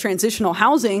in transitional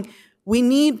housing. We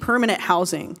need permanent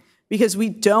housing because we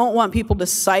don't want people to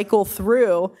cycle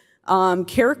through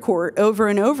care court over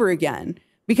and over again,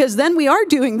 because then we are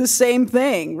doing the same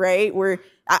thing, right?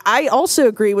 I also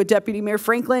agree with Deputy Mayor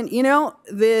Franklin. You know,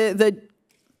 the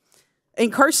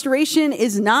incarceration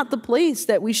is not the place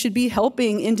that we should be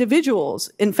helping individuals.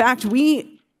 In fact,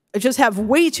 we just have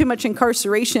way too much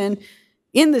incarceration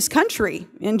in this country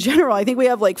in general. I think we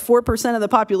have like 4% of the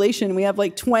population. We have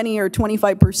like 20 or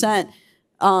 25%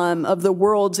 of the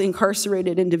world's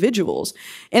incarcerated individuals.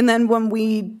 And then when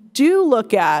we do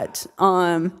look at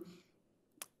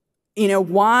you know,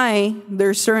 why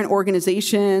there's certain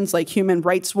organizations like Human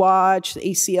Rights Watch, the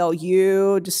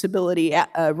ACLU, Disability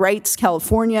Rights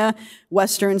California,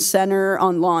 Western Center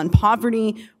on Law and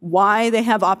Poverty, why they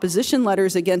have opposition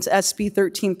letters against SB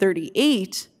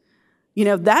 1338, you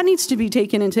know, that needs to be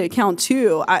taken into account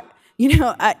too.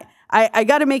 I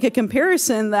got to make a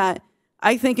comparison that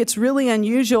I think it's really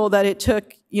unusual that it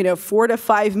took, you know, 4 to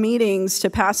 5 meetings to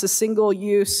pass a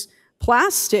single-use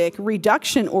plastic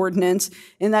reduction ordinance,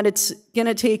 and that it's going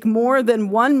to take more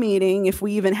than one meeting, if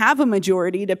we even have a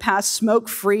majority, to pass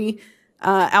smoke-free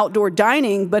outdoor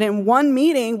dining. But in one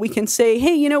meeting, we can say,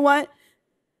 hey, you know what?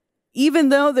 Even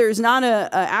though there's not an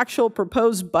actual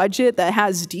proposed budget that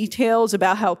has details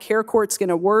about how care court's going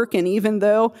to work, and even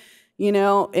though, you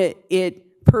know,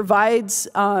 it provides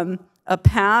a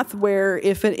path where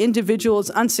if an individual is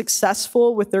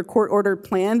unsuccessful with their court-ordered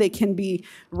plan, they can be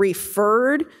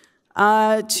referred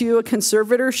to a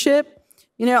conservatorship,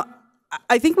 you know,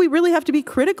 I think we really have to be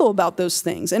critical about those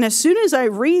things. And as soon as I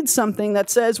read something that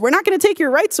says, we're not going to take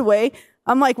your rights away,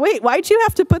 I'm like, wait, why'd you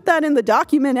have to put that in the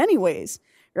document anyways,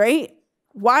 right?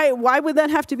 Why would that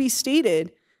have to be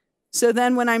stated? So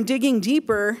then when I'm digging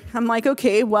deeper, I'm like,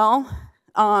 okay, well,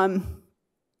 the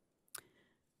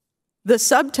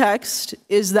subtext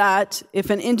is that if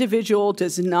an individual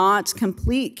does not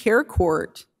complete care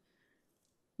court,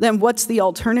 then what's the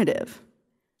alternative?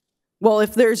 Well,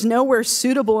 if there's nowhere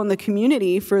suitable in the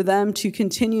community for them to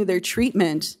continue their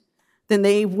treatment, then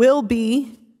they will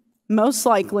be most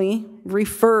likely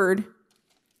referred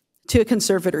to a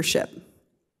conservatorship.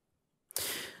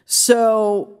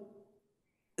 So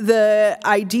the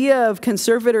idea of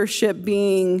conservatorship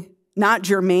being not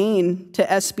germane to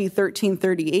SB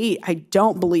 1338, I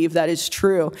don't believe that is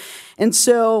true. And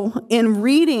so in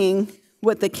reading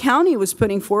what the county was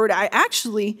putting forward, I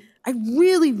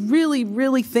really, really,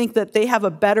 really think that they have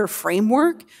a better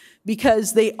framework,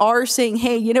 because they are saying,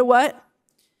 hey, you know what?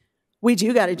 We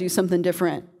do got to do something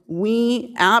different.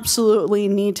 We absolutely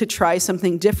need to try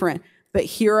something different. But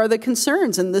here are the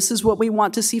concerns, and this is what we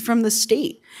want to see from the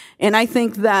state. And I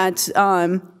think that,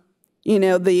 you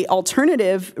know, the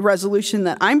alternative resolution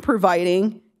that I'm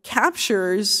providing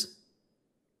captures,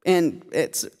 and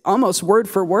it's almost word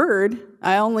for word.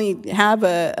 I only have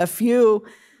a few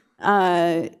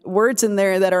words in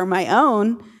there that are my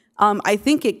own. I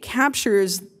think it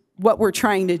captures what we're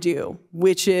trying to do,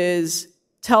 which is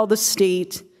tell the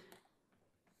state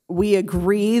we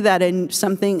agree that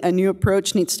a new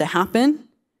approach needs to happen,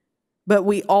 but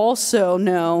we also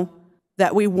know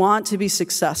that we want to be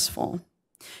successful.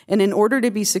 And in order to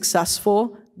be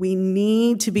successful, we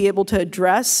need to be able to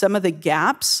address some of the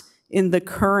gaps in the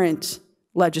current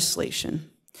legislation.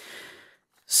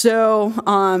 So,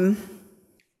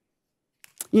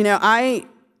 you know, I'm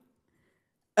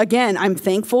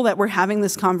thankful that we're having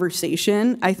this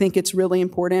conversation. I think it's really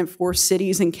important for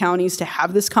cities and counties to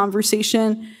have this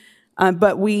conversation,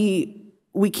 but we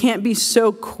can't be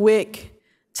so quick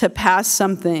to pass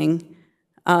something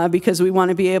because we want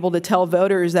to be able to tell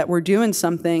voters that we're doing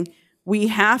something, we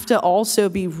have to also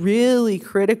be really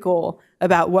critical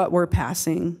about what we're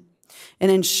passing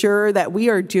and ensure that we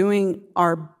are doing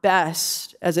our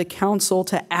best as a council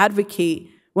to advocate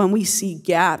when we see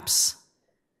gaps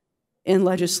in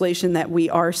legislation that we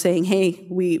are saying, hey,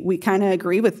 we kind of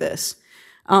agree with this.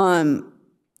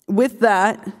 With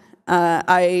that,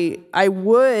 I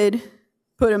would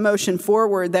put a motion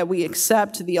forward that we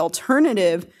accept the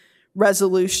alternative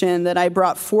resolution that I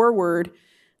brought forward,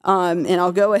 and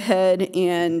I'll go ahead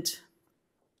and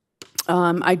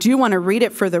I do want to read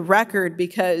it for the record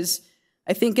because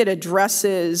I think it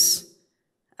addresses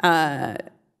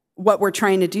what we're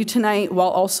trying to do tonight while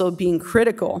also being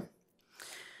critical.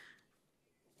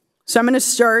 So I'm going to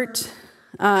start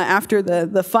after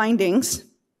the findings.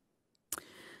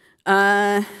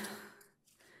 In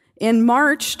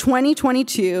March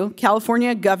 2022,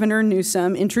 California Governor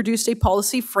Newsom introduced a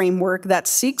policy framework that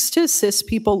seeks to assist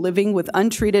people living with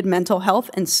untreated mental health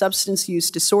and substance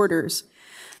use disorders.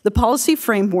 The policy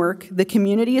framework, the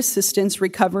Community Assistance,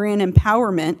 Recovery, and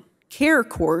Empowerment Care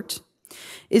Court,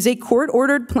 is a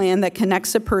court-ordered plan that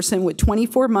connects a person with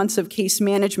 24 months of case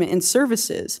management and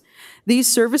services.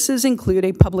 These services include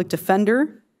a public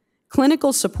defender,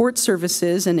 clinical support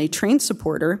services, and a trained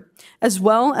supporter, as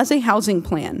well as a housing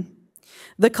plan.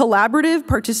 The collaborative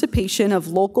participation of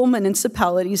local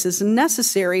municipalities is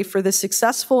necessary for the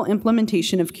successful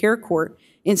implementation of Care Court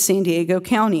in San Diego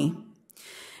County.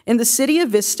 In the city of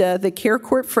Vista, the Care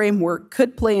Court framework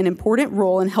could play an important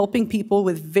role in helping people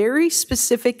with very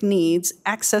specific needs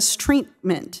access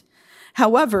treatment.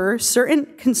 However, certain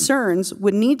concerns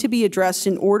would need to be addressed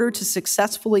in order to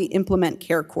successfully implement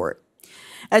Care Court.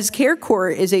 As Care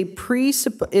Court is a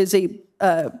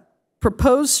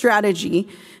proposed strategy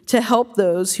to help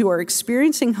those who are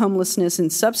experiencing homelessness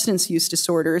and substance use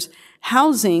disorders,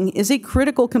 housing is a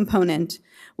critical component.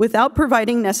 Without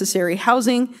providing necessary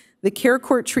housing, the Care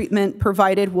Court treatment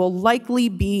provided will likely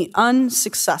be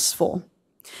unsuccessful.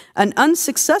 An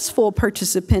unsuccessful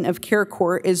participant of Care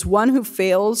Court is one who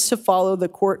fails to follow the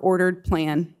court-ordered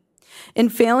plan. In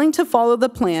failing to follow the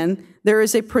plan, there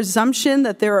is a presumption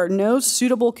that there are no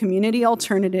suitable community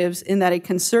alternatives and that a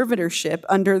conservatorship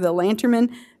under the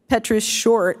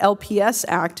Lanterman-Petrus-Short LPS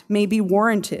Act may be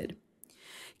warranted.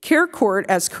 Care Court,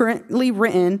 as currently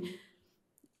written,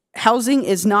 housing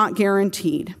is not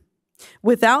guaranteed.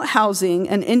 Without housing,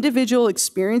 an individual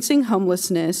experiencing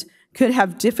homelessness could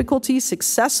have difficulty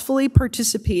successfully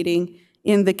participating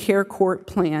in the Care Court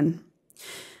plan.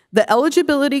 The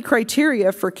eligibility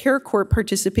criteria for Care Court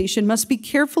participation must be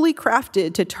carefully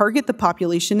crafted to target the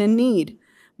population in need.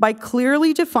 By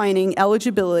clearly defining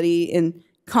eligibility in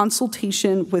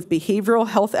consultation with behavioral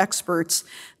health experts,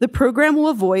 the program will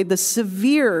avoid the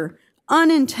severe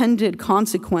unintended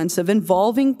consequence of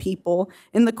involving people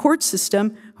in the court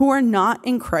system who are not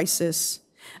in crisis.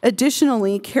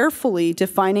 Additionally, carefully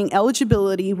defining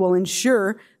eligibility will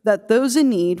ensure that those in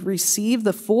need receive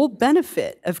the full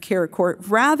benefit of Care Court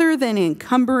rather than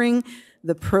encumbering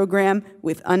the program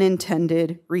with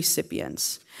unintended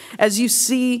recipients. As you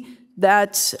see,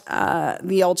 that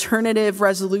the alternative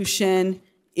resolution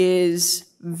is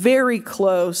very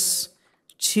close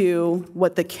to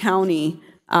what the county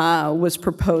was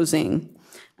proposing.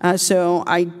 So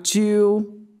I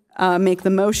do make the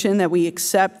motion that we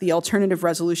accept the alternative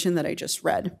resolution that I just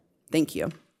read. Thank you.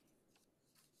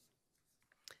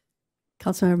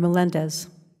 Councilmember Melendez.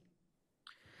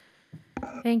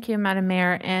 Thank you, Madam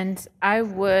Mayor. And I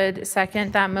would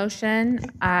second that motion.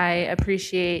 I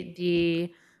appreciate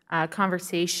the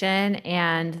conversation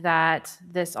and that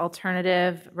this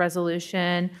alternative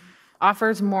resolution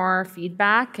offers more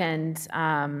feedback and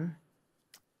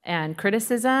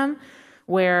criticism,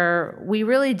 where we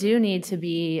really do need to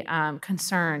be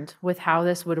concerned with how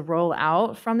this would roll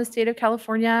out from the state of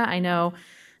California. I know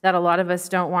that a lot of us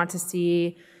don't want to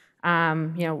see,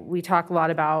 we talk a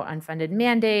lot about unfunded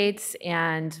mandates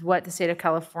and what the state of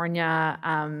California,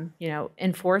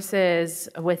 enforces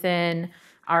within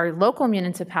our local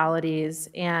municipalities.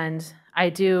 And I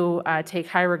do take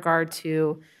high regard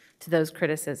to those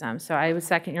criticisms. So I would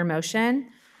second your motion.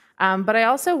 But I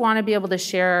also want to be able to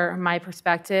share my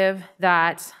perspective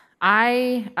that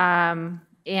I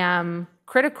am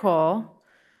critical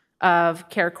of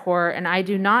Care Court, and I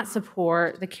do not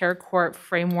support the Care Court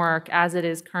framework as it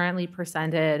is currently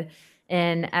presented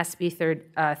in SB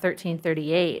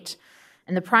 1338.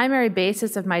 And the primary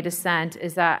basis of my dissent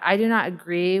is that I do not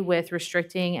agree with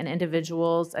restricting an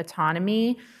individual's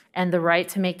autonomy and the right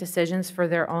to make decisions for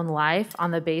their own life on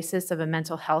the basis of a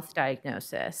mental health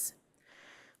diagnosis.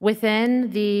 Within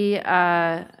the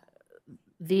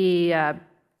the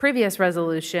previous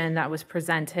resolution that was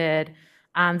presented,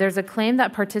 there's a claim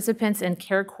that participants in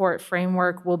care court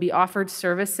framework will be offered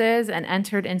services and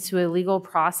entered into a legal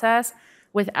process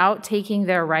without taking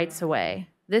their rights away.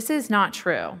 This is not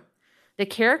true. The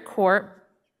care court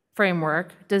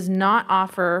framework does not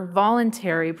offer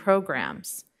voluntary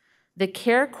programs. The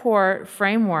care court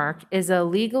framework is a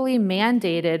legally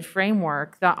mandated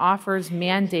framework that offers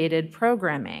mandated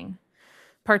programming.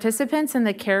 Participants in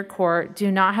the care court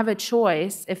do not have a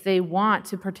choice if they want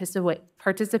to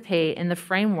participate in the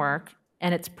framework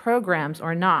and its programs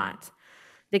or not.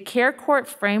 The care court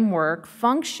framework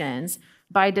functions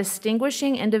by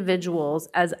distinguishing individuals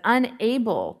as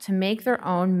unable to make their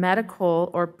own medical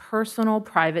or personal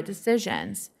private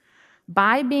decisions.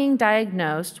 By being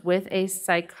diagnosed with a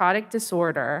psychotic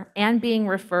disorder and being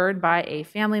referred by a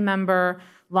family member,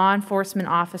 law enforcement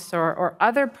officer, or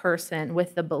other person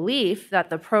with the belief that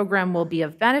the program will be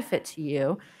of benefit to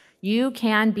you, you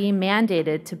can be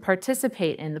mandated to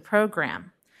participate in the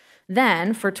program.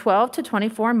 Then, for 12 to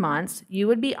 24 months, you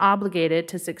would be obligated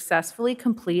to successfully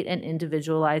complete an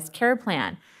individualized care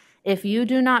plan. If you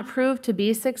do not prove to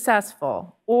be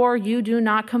successful or you do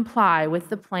not comply with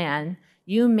the plan,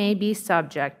 you may be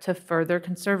subject to further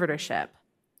conservatorship.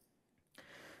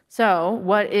 So,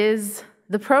 what is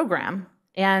the program?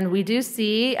 And we do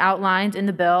see outlined in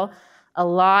the bill a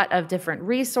lot of different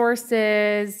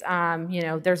resources.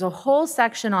 There's a whole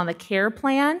section on the care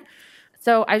plan.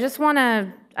 So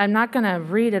I'm not going to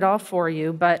read it all for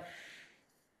you, but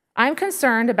I'm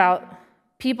concerned about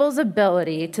people's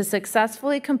ability to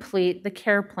successfully complete the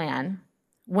care plan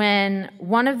when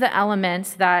one of the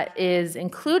elements that is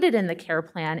included in the care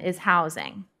plan is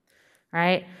housing,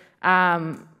 right?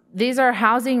 These are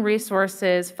housing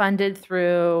resources funded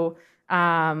through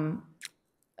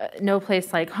No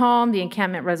Place Like Home, the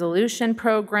Encampment Resolution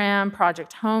Program,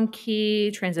 Project Home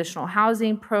Key, Transitional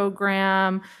Housing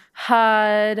Program,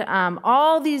 HUD,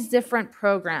 all these different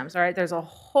programs, all right? There's a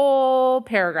whole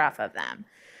paragraph of them.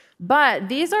 But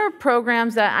these are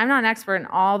programs that, I'm not an expert in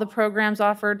all the programs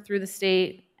offered through the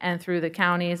state and through the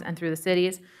counties and through the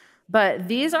cities, but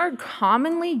these are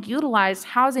commonly utilized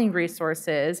housing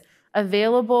resources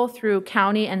available through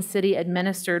county and city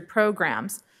administered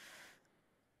programs.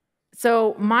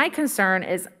 So my concern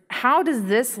is, how does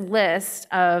this list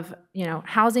of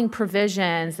housing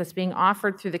provisions that's being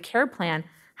offered through the care plan,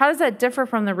 how does that differ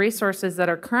from the resources that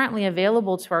are currently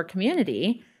available to our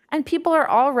community and people are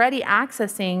already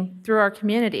accessing through our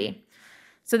community?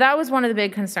 So that was one of the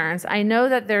big concerns. I know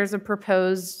that there's a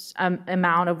proposed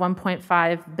amount of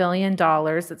 $1.5 billion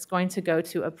that's going to go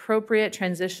to appropriate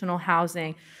transitional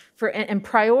housing and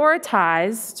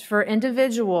prioritized for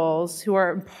individuals who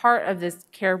are part of this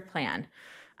care plan.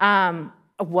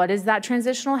 What is that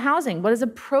transitional housing? What does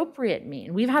appropriate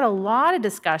mean? We've had a lot of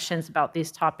discussions about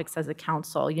these topics as a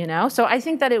council, So I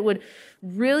think that it would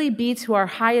really be to our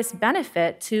highest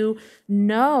benefit to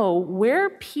know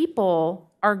where people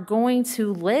are going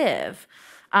to live.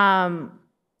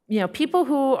 People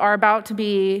who are about to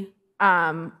be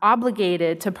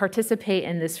obligated to participate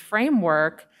in this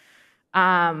framework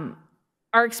are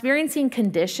experiencing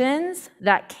conditions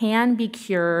that can be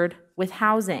cured with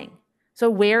housing. So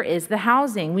where is the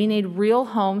housing? We need real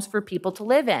homes for people to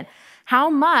live in. How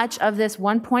much of this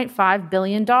 $1.5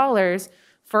 billion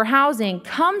for housing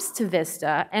comes to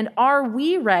Vista, and are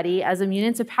we ready as a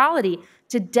municipality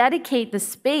to dedicate the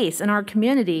space in our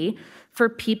community for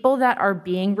people that are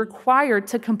being required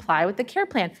to comply with the care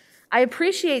plan? I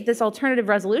appreciate this alternative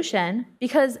resolution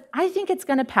because I think it's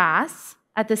going to pass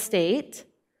at the state.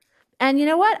 And you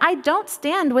know what? I don't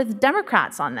stand with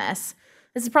Democrats on this.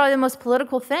 This is probably the most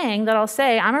political thing that I'll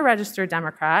say. I'm a registered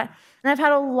Democrat, and I've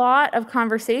had a lot of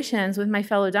conversations with my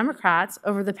fellow Democrats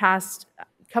over the past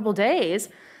couple days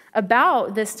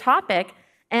about this topic,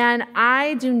 and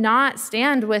I do not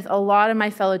stand with a lot of my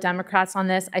fellow Democrats on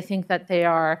this. I think that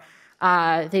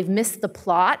they've missed the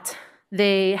plot.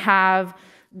 They have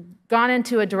gone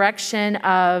into a direction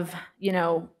of,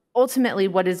 ultimately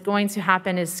what is going to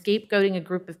happen is scapegoating a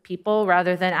group of people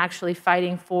rather than actually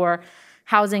fighting for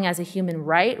housing as a human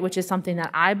right, which is something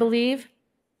that I believe.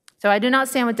 So I do not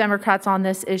stand with Democrats on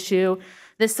this issue.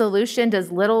 This solution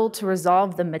does little to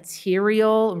resolve the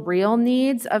material, real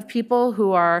needs of people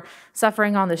who are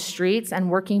suffering on the streets and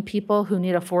working people who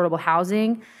need affordable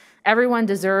housing. Everyone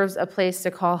deserves a place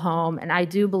to call home, and I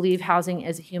do believe housing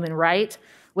is a human right.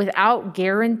 Without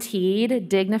guaranteed,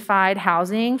 dignified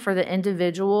housing for the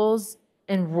individuals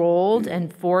enrolled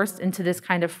and forced into this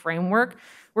kind of framework,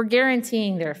 we're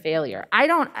guaranteeing their failure.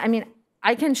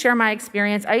 I can share my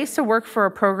experience. I used to work for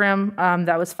a program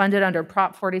that was funded under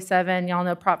Prop 47. Y'all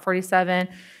know Prop 47.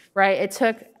 right? It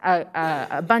took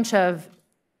a bunch of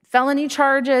felony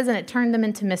charges and it turned them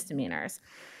into misdemeanors.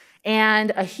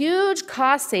 And a huge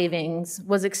cost savings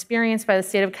was experienced by the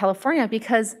state of California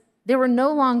because they were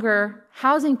no longer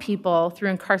housing people through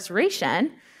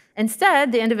incarceration.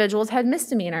 Instead, the individuals had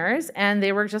misdemeanors and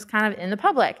they were just kind of in the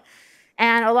public.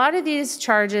 And a lot of these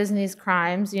charges and these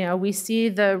crimes, we see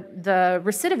the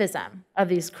recidivism of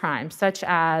these crimes, such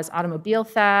as automobile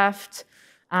theft,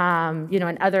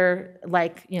 and other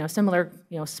similar,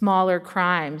 smaller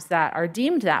crimes that are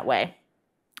deemed that way.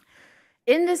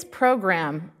 In this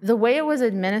program, the way it was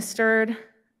administered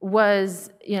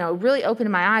was, really opened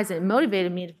my eyes, and it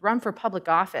motivated me to run for public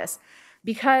office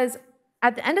because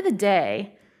at the end of the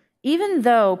day, even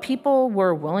though people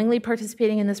were willingly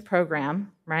participating in this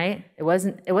program, right? It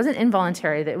wasn't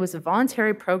involuntary, it was a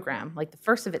voluntary program, like the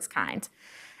first of its kind.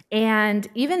 And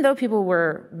even though people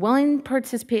were willing to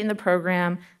participate in the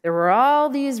program, there were all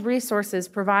these resources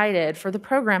provided for the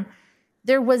program,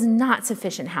 there was not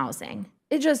sufficient housing.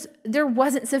 There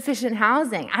wasn't sufficient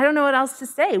housing. I don't know what else to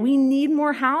say. We need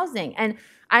more housing. And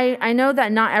I know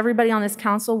that not everybody on this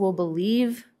council will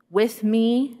believe with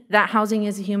me that housing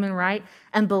is a human right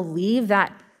and believe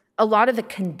that a lot of the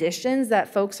conditions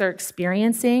that folks are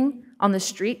experiencing on the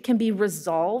street can be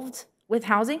resolved with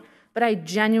housing, but I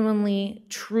genuinely,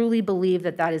 truly believe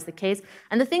that that is the case.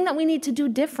 And the thing that we need to do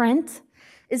different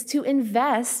is to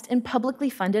invest in publicly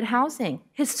funded housing.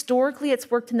 Historically,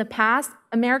 it's worked in the past.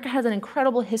 America has an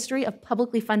incredible history of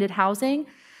publicly funded housing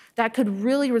that could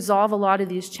really resolve a lot of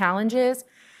these challenges.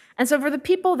 And so for the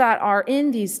people that are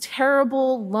in these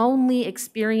terrible, lonely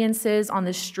experiences on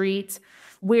the street,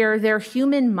 where their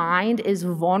human mind is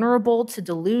vulnerable to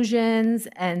delusions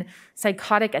and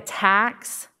psychotic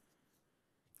attacks,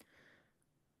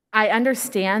 I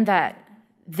understand that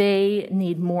they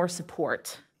need more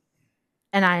support.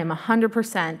 And I am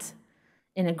 100%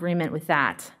 in agreement with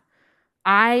that.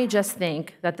 I just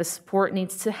think that the support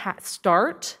needs to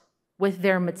start with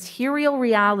their material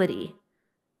reality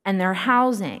and their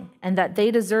housing, and that they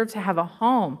deserve to have a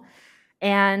home.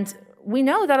 And we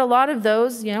know that a lot of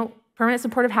those, permanent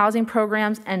supportive housing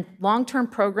programs and long-term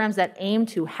programs that aim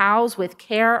to house with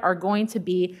care are going to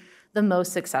be the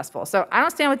most successful. So I don't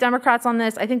stand with Democrats on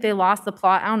this. I think they lost the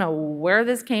plot. I don't know where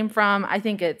this came from. I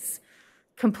think it's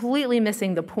completely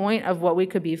missing the point of what we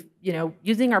could be,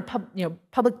 using our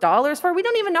public dollars for. We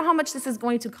don't even know how much this is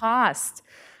going to cost.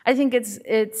 I think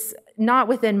it's not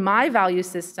within my value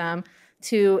system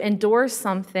to endorse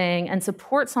something and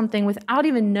support something without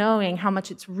even knowing how much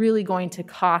it's really going to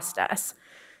cost us.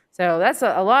 So that's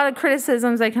a lot of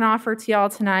criticisms I can offer to y'all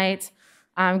tonight.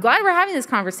 I'm glad we're having this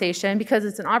conversation because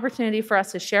it's an opportunity for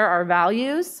us to share our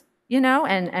values,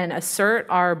 and assert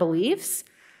our beliefs.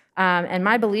 And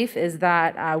my belief is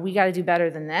that we got to do better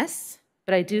than this,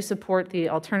 but I do support the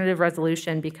alternative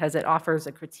resolution because it offers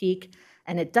a critique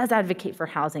and it does advocate for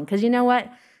housing. Because you know what?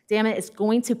 Damn it, it's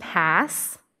going to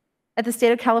pass at the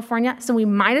state of California, so we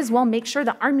might as well make sure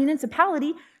that our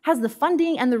municipality has the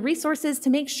funding and the resources to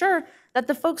make sure that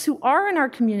the folks who are in our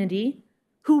community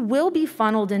who will be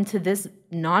funneled into this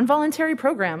non-voluntary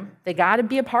program, they got to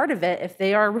be a part of it if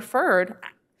they are referred.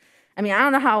 I mean, I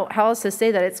don't know how else to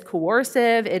say that. It's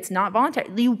coercive, it's not voluntary.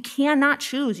 You cannot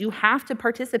choose, you have to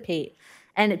participate.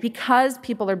 And because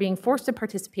people are being forced to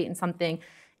participate in something,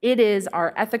 it is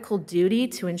our ethical duty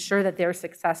to ensure that they're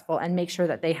successful and make sure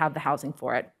that they have the housing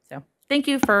for it. So thank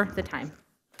you for the time.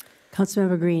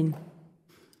 Councilmember Green.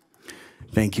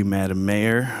 Thank you, Madam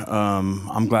Mayor.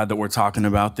 I'm glad that we're talking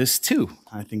about this too.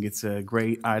 I think it's a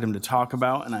great item to talk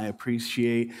about, and I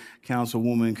appreciate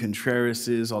Councilwoman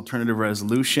Contreras' alternative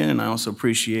resolution, and I also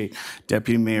appreciate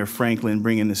Deputy Mayor Franklin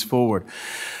bringing this forward.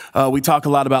 We talk a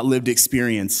lot about lived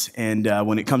experience, and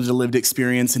when it comes to lived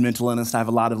experience and mental illness, I have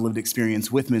a lot of lived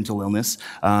experience with mental illness.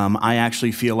 I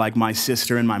actually feel like my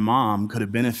sister and my mom could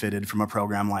have benefited from a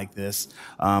program like this.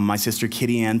 My sister,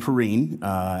 Kitty Ann Perrine,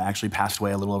 actually passed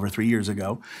away a little over 3 years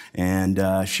ago, and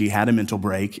she had a mental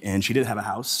break, and she did have a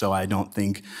house, so I don't think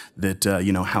that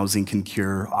housing can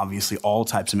cure, obviously, all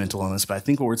types of mental illness, but I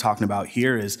think what we're talking about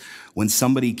here is when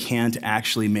somebody can't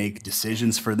actually make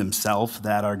decisions for themselves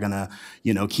that are gonna,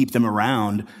 keep them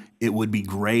around, it would be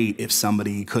great if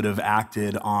somebody could have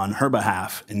acted on her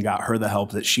behalf and got her the help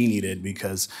that she needed,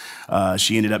 because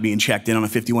she ended up being checked in on a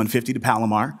 5150 to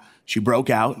Palomar. She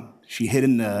broke out. She hid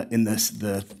in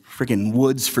the freaking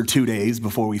woods for 2 days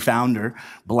before we found her,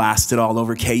 blasted all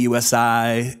over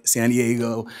KUSI, San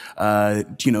Diego,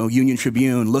 Union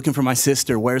Tribune, looking for my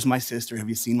sister. Where's my sister? Have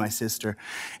you seen my sister?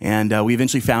 And we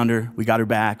eventually found her. We got her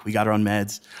back. We got her on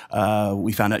meds.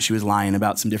 We found out she was lying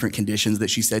about some different conditions that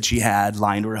she said she had,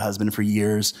 lying to her husband for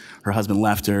years. Her husband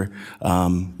left her.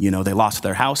 They lost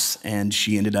their house, and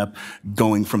she ended up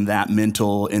going from that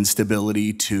mental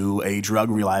instability to a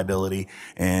drug reliability,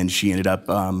 and she ended up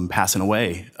passing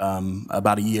away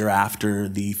about a year after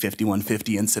the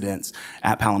 5150 incidents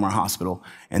at Palomar Hospital.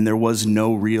 And there was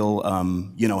no real,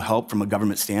 help from a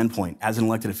government standpoint. As an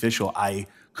elected official, I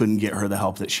couldn't get her the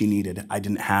help that she needed. I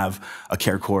didn't have a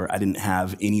care court. I didn't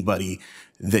have anybody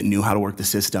that knew how to work the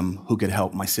system who could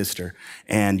help my sister.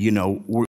 And,